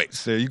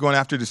heavyweights. Are you going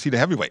after to see the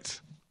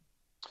heavyweights?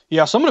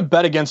 Yeah, so I'm going to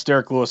bet against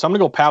Derek Lewis. I'm going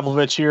to go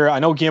Pavlovich here. I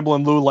know Gamble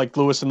and Lou like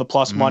Lewis in the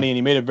plus money, and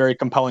he made a very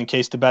compelling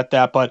case to bet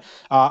that. But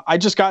I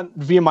just got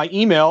via my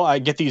email, I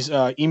get these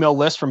email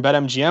lists from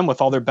BetMGM with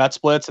all their bet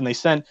splits, and they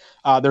sent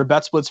their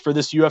bet splits for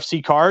this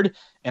UFC card.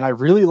 And I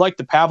really like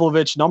the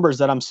Pavlovich numbers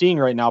that I'm seeing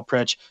right now,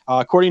 Pritch.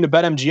 According to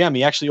BetMGM,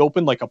 he actually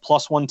opened like a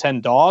plus 110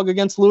 dog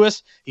against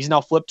Lewis. He's now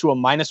flipped to a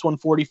minus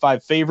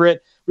 145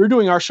 favorite. We were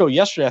doing our show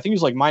yesterday. I think he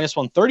was like minus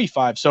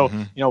 135. So,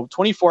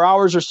 24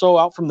 hours or so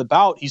out from the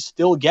bout, he's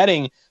still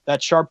getting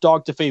that sharp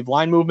dog to fave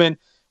line movement.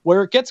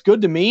 Where it gets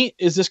good to me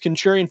is this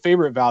contrarian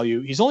favorite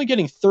value. He's only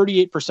getting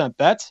 38%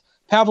 bets,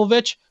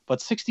 Pavlovich, but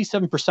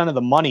 67% of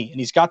the money. And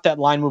he's got that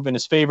line move in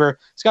his favor.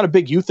 He's got a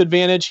big youth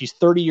advantage. He's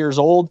 30 years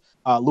old.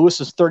 Lewis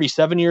is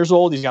 37 years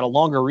old. He's got a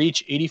longer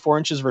reach, 84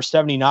 inches versus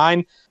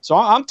 79. So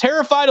I'm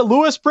terrified of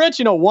Lewis,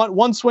 Pritch.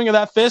 One swing of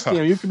that fist,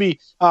 you could be,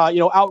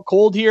 out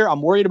cold here.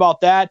 I'm worried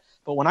about that.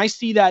 But when I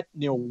see that,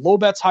 low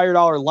bets, higher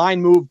dollar line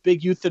move,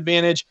 big youth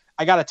advantage,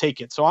 I got to take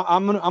it. So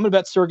I'm gonna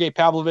bet Sergey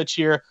Pavlovich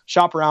here,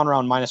 shop around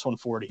minus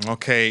 140.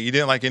 Okay. You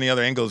didn't like any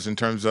other angles in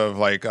terms of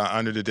like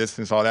under the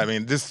distance, all that. I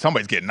mean,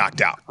 somebody's getting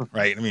knocked out,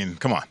 right? I mean,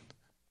 come on.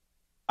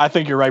 I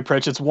think you're right,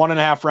 Pritch. It's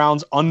 1.5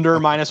 rounds under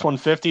minus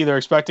 150. They're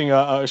expecting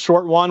a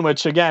short one,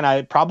 which, again,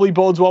 I probably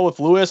bodes well with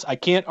Lewis. I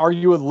can't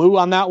argue with Lou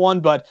on that one,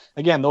 but,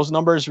 again, those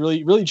numbers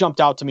really jumped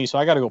out to me, so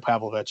I got to go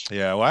Pavlovich.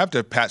 Yeah, well, I have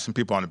to pat some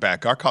people on the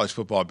back. Our college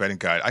football betting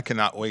guide, I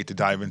cannot wait to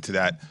dive into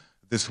that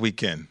this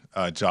weekend,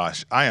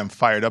 Josh. I am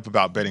fired up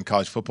about betting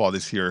college football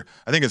this year.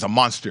 I think it's a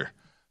monster.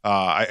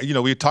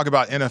 We talk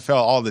about NFL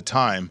all the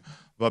time,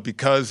 but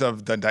because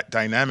of the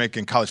dynamic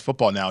in college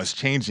football now is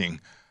changing,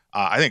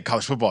 I think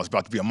college football is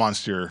about to be a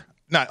monster,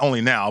 not only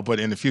now, but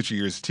in the future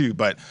years too.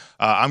 But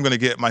I'm going to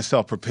get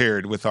myself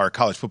prepared with our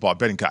college football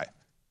betting guide.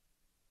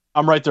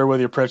 I'm right there with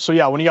you, Pritch. So,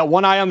 yeah, when you got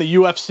one eye on the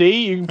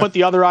UFC, you can put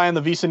the other eye on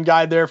the VSiN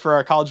guide there for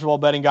our college football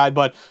betting guide.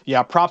 But,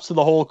 yeah, props to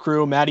the whole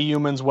crew, Matty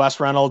Humans, Wes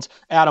Reynolds,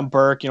 Adam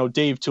Burke,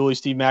 Dave Tooley,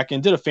 Steve Mackin,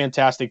 did a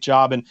fantastic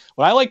job. And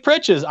what I like,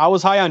 Pritch, is I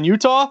was high on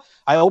Utah.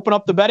 I open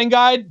up the betting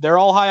guide. They're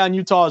all high on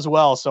Utah as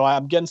well. So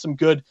I'm getting some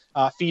good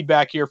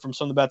feedback here from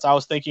some of the bets I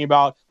was thinking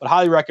about, but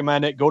highly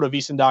recommend it. Go to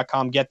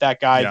VSiN.com, get that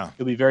guide. Yeah.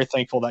 You'll be very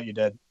thankful that you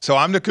did. So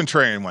I'm the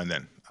contrarian one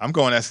then. I'm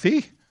going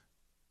ST.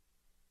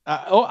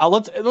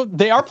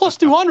 They are plus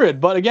 200,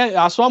 but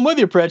again, so I'm with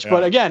you, Pritch. Yeah.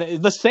 But again,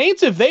 the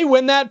Saints, if they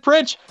win that,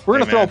 Pritch, we're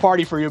going to throw a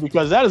party for you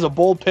because that is a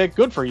bold pick.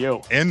 Good for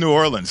you. In New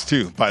Orleans,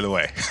 too, by the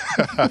way.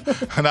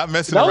 I'm not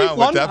messing around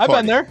with that party. I've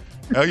been there.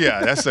 Oh,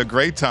 yeah, that's a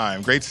great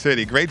time. Great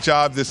city. Great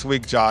job this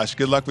week, Josh.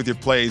 Good luck with your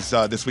plays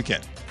this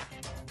weekend.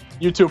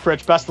 You too,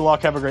 Pritch. Best of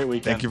luck. Have a great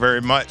weekend. Thank you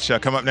very much.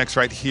 Come up next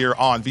right here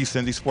on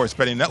VSiN, the Sports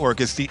Betting Network,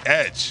 is The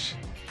Edge.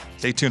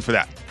 Stay tuned for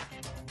that.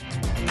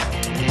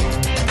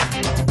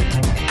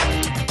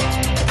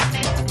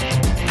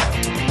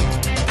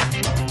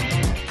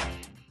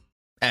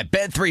 At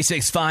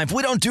Bet365,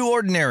 we don't do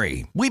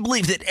ordinary. We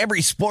believe that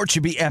every sport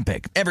should be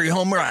epic. Every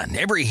home run,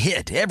 every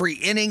hit, every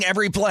inning,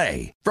 every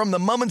play. From the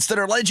moments that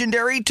are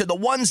legendary to the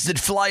ones that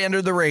fly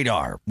under the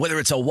radar. Whether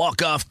it's a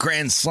walk-off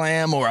grand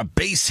slam or a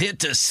base hit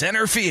to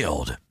center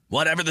field.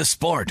 Whatever the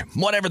sport,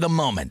 whatever the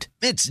moment.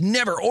 It's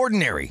never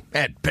ordinary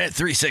at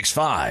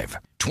Bet365.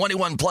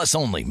 21 plus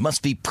only.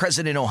 Must be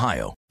present in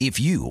Ohio. If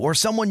you or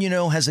someone you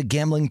know has a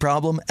gambling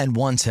problem and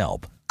wants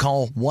help,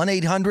 call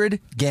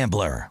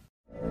 1-800-GAMBLER.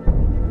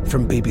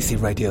 From BBC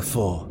Radio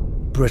 4,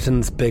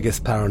 Britain's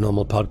biggest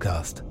paranormal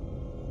podcast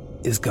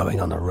is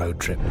going on a road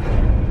trip.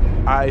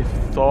 I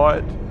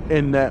thought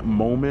in that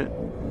moment,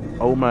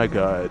 oh my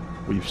God,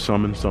 we've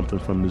summoned something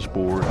from this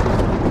board.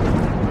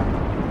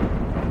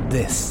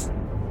 This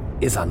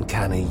is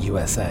Uncanny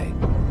USA.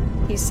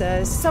 He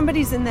says,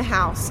 somebody's in the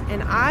house,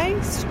 and I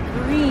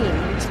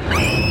screamed.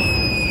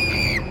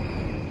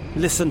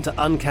 Listen to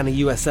Uncanny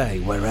USA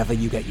wherever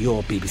you get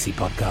your BBC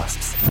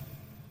podcasts,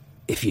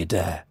 if you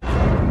dare.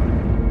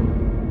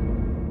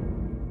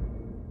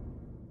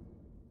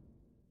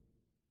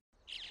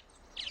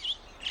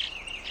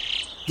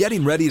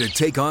 Getting ready to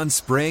take on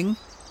spring?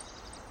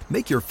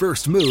 Make your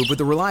first move with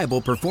the reliable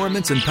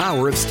performance and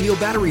power of Steel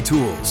battery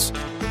tools.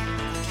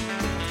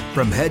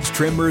 From hedge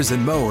trimmers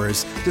and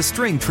mowers to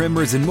string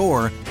trimmers and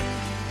more,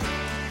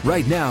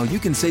 right now you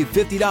can save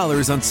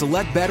 $50 on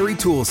select battery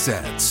tool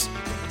sets.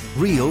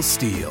 Real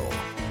Steel.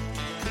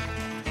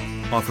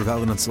 Offer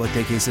valid on select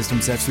AK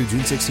system sets through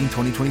June 16,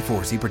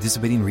 2024. See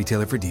participating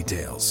retailer for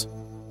details.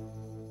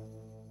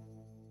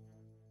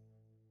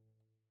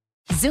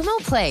 Xumo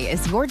Play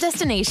is your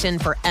destination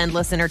for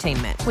endless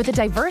entertainment. With a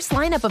diverse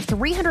lineup of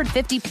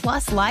 350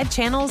 plus live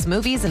channels,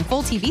 movies, and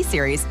full TV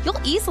series, you'll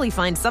easily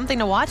find something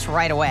to watch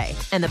right away.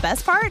 And the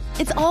best part?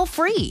 It's all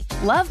free.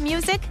 Love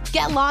music?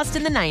 Get lost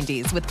in the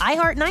 90s with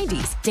iHeart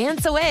 90s,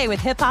 dance away with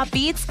hip-hop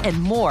beats,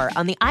 and more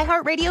on the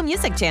iHeartRadio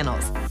music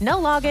channels. No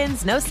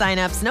logins, no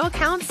signups, no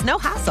accounts, no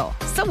hassle.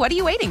 So what are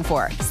you waiting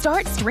for?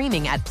 Start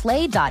streaming at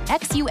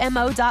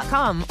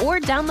play.xumo.com or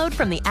download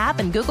from the app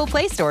and Google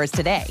Play stores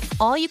today.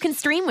 All you can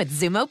stream with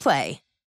Xumo Play.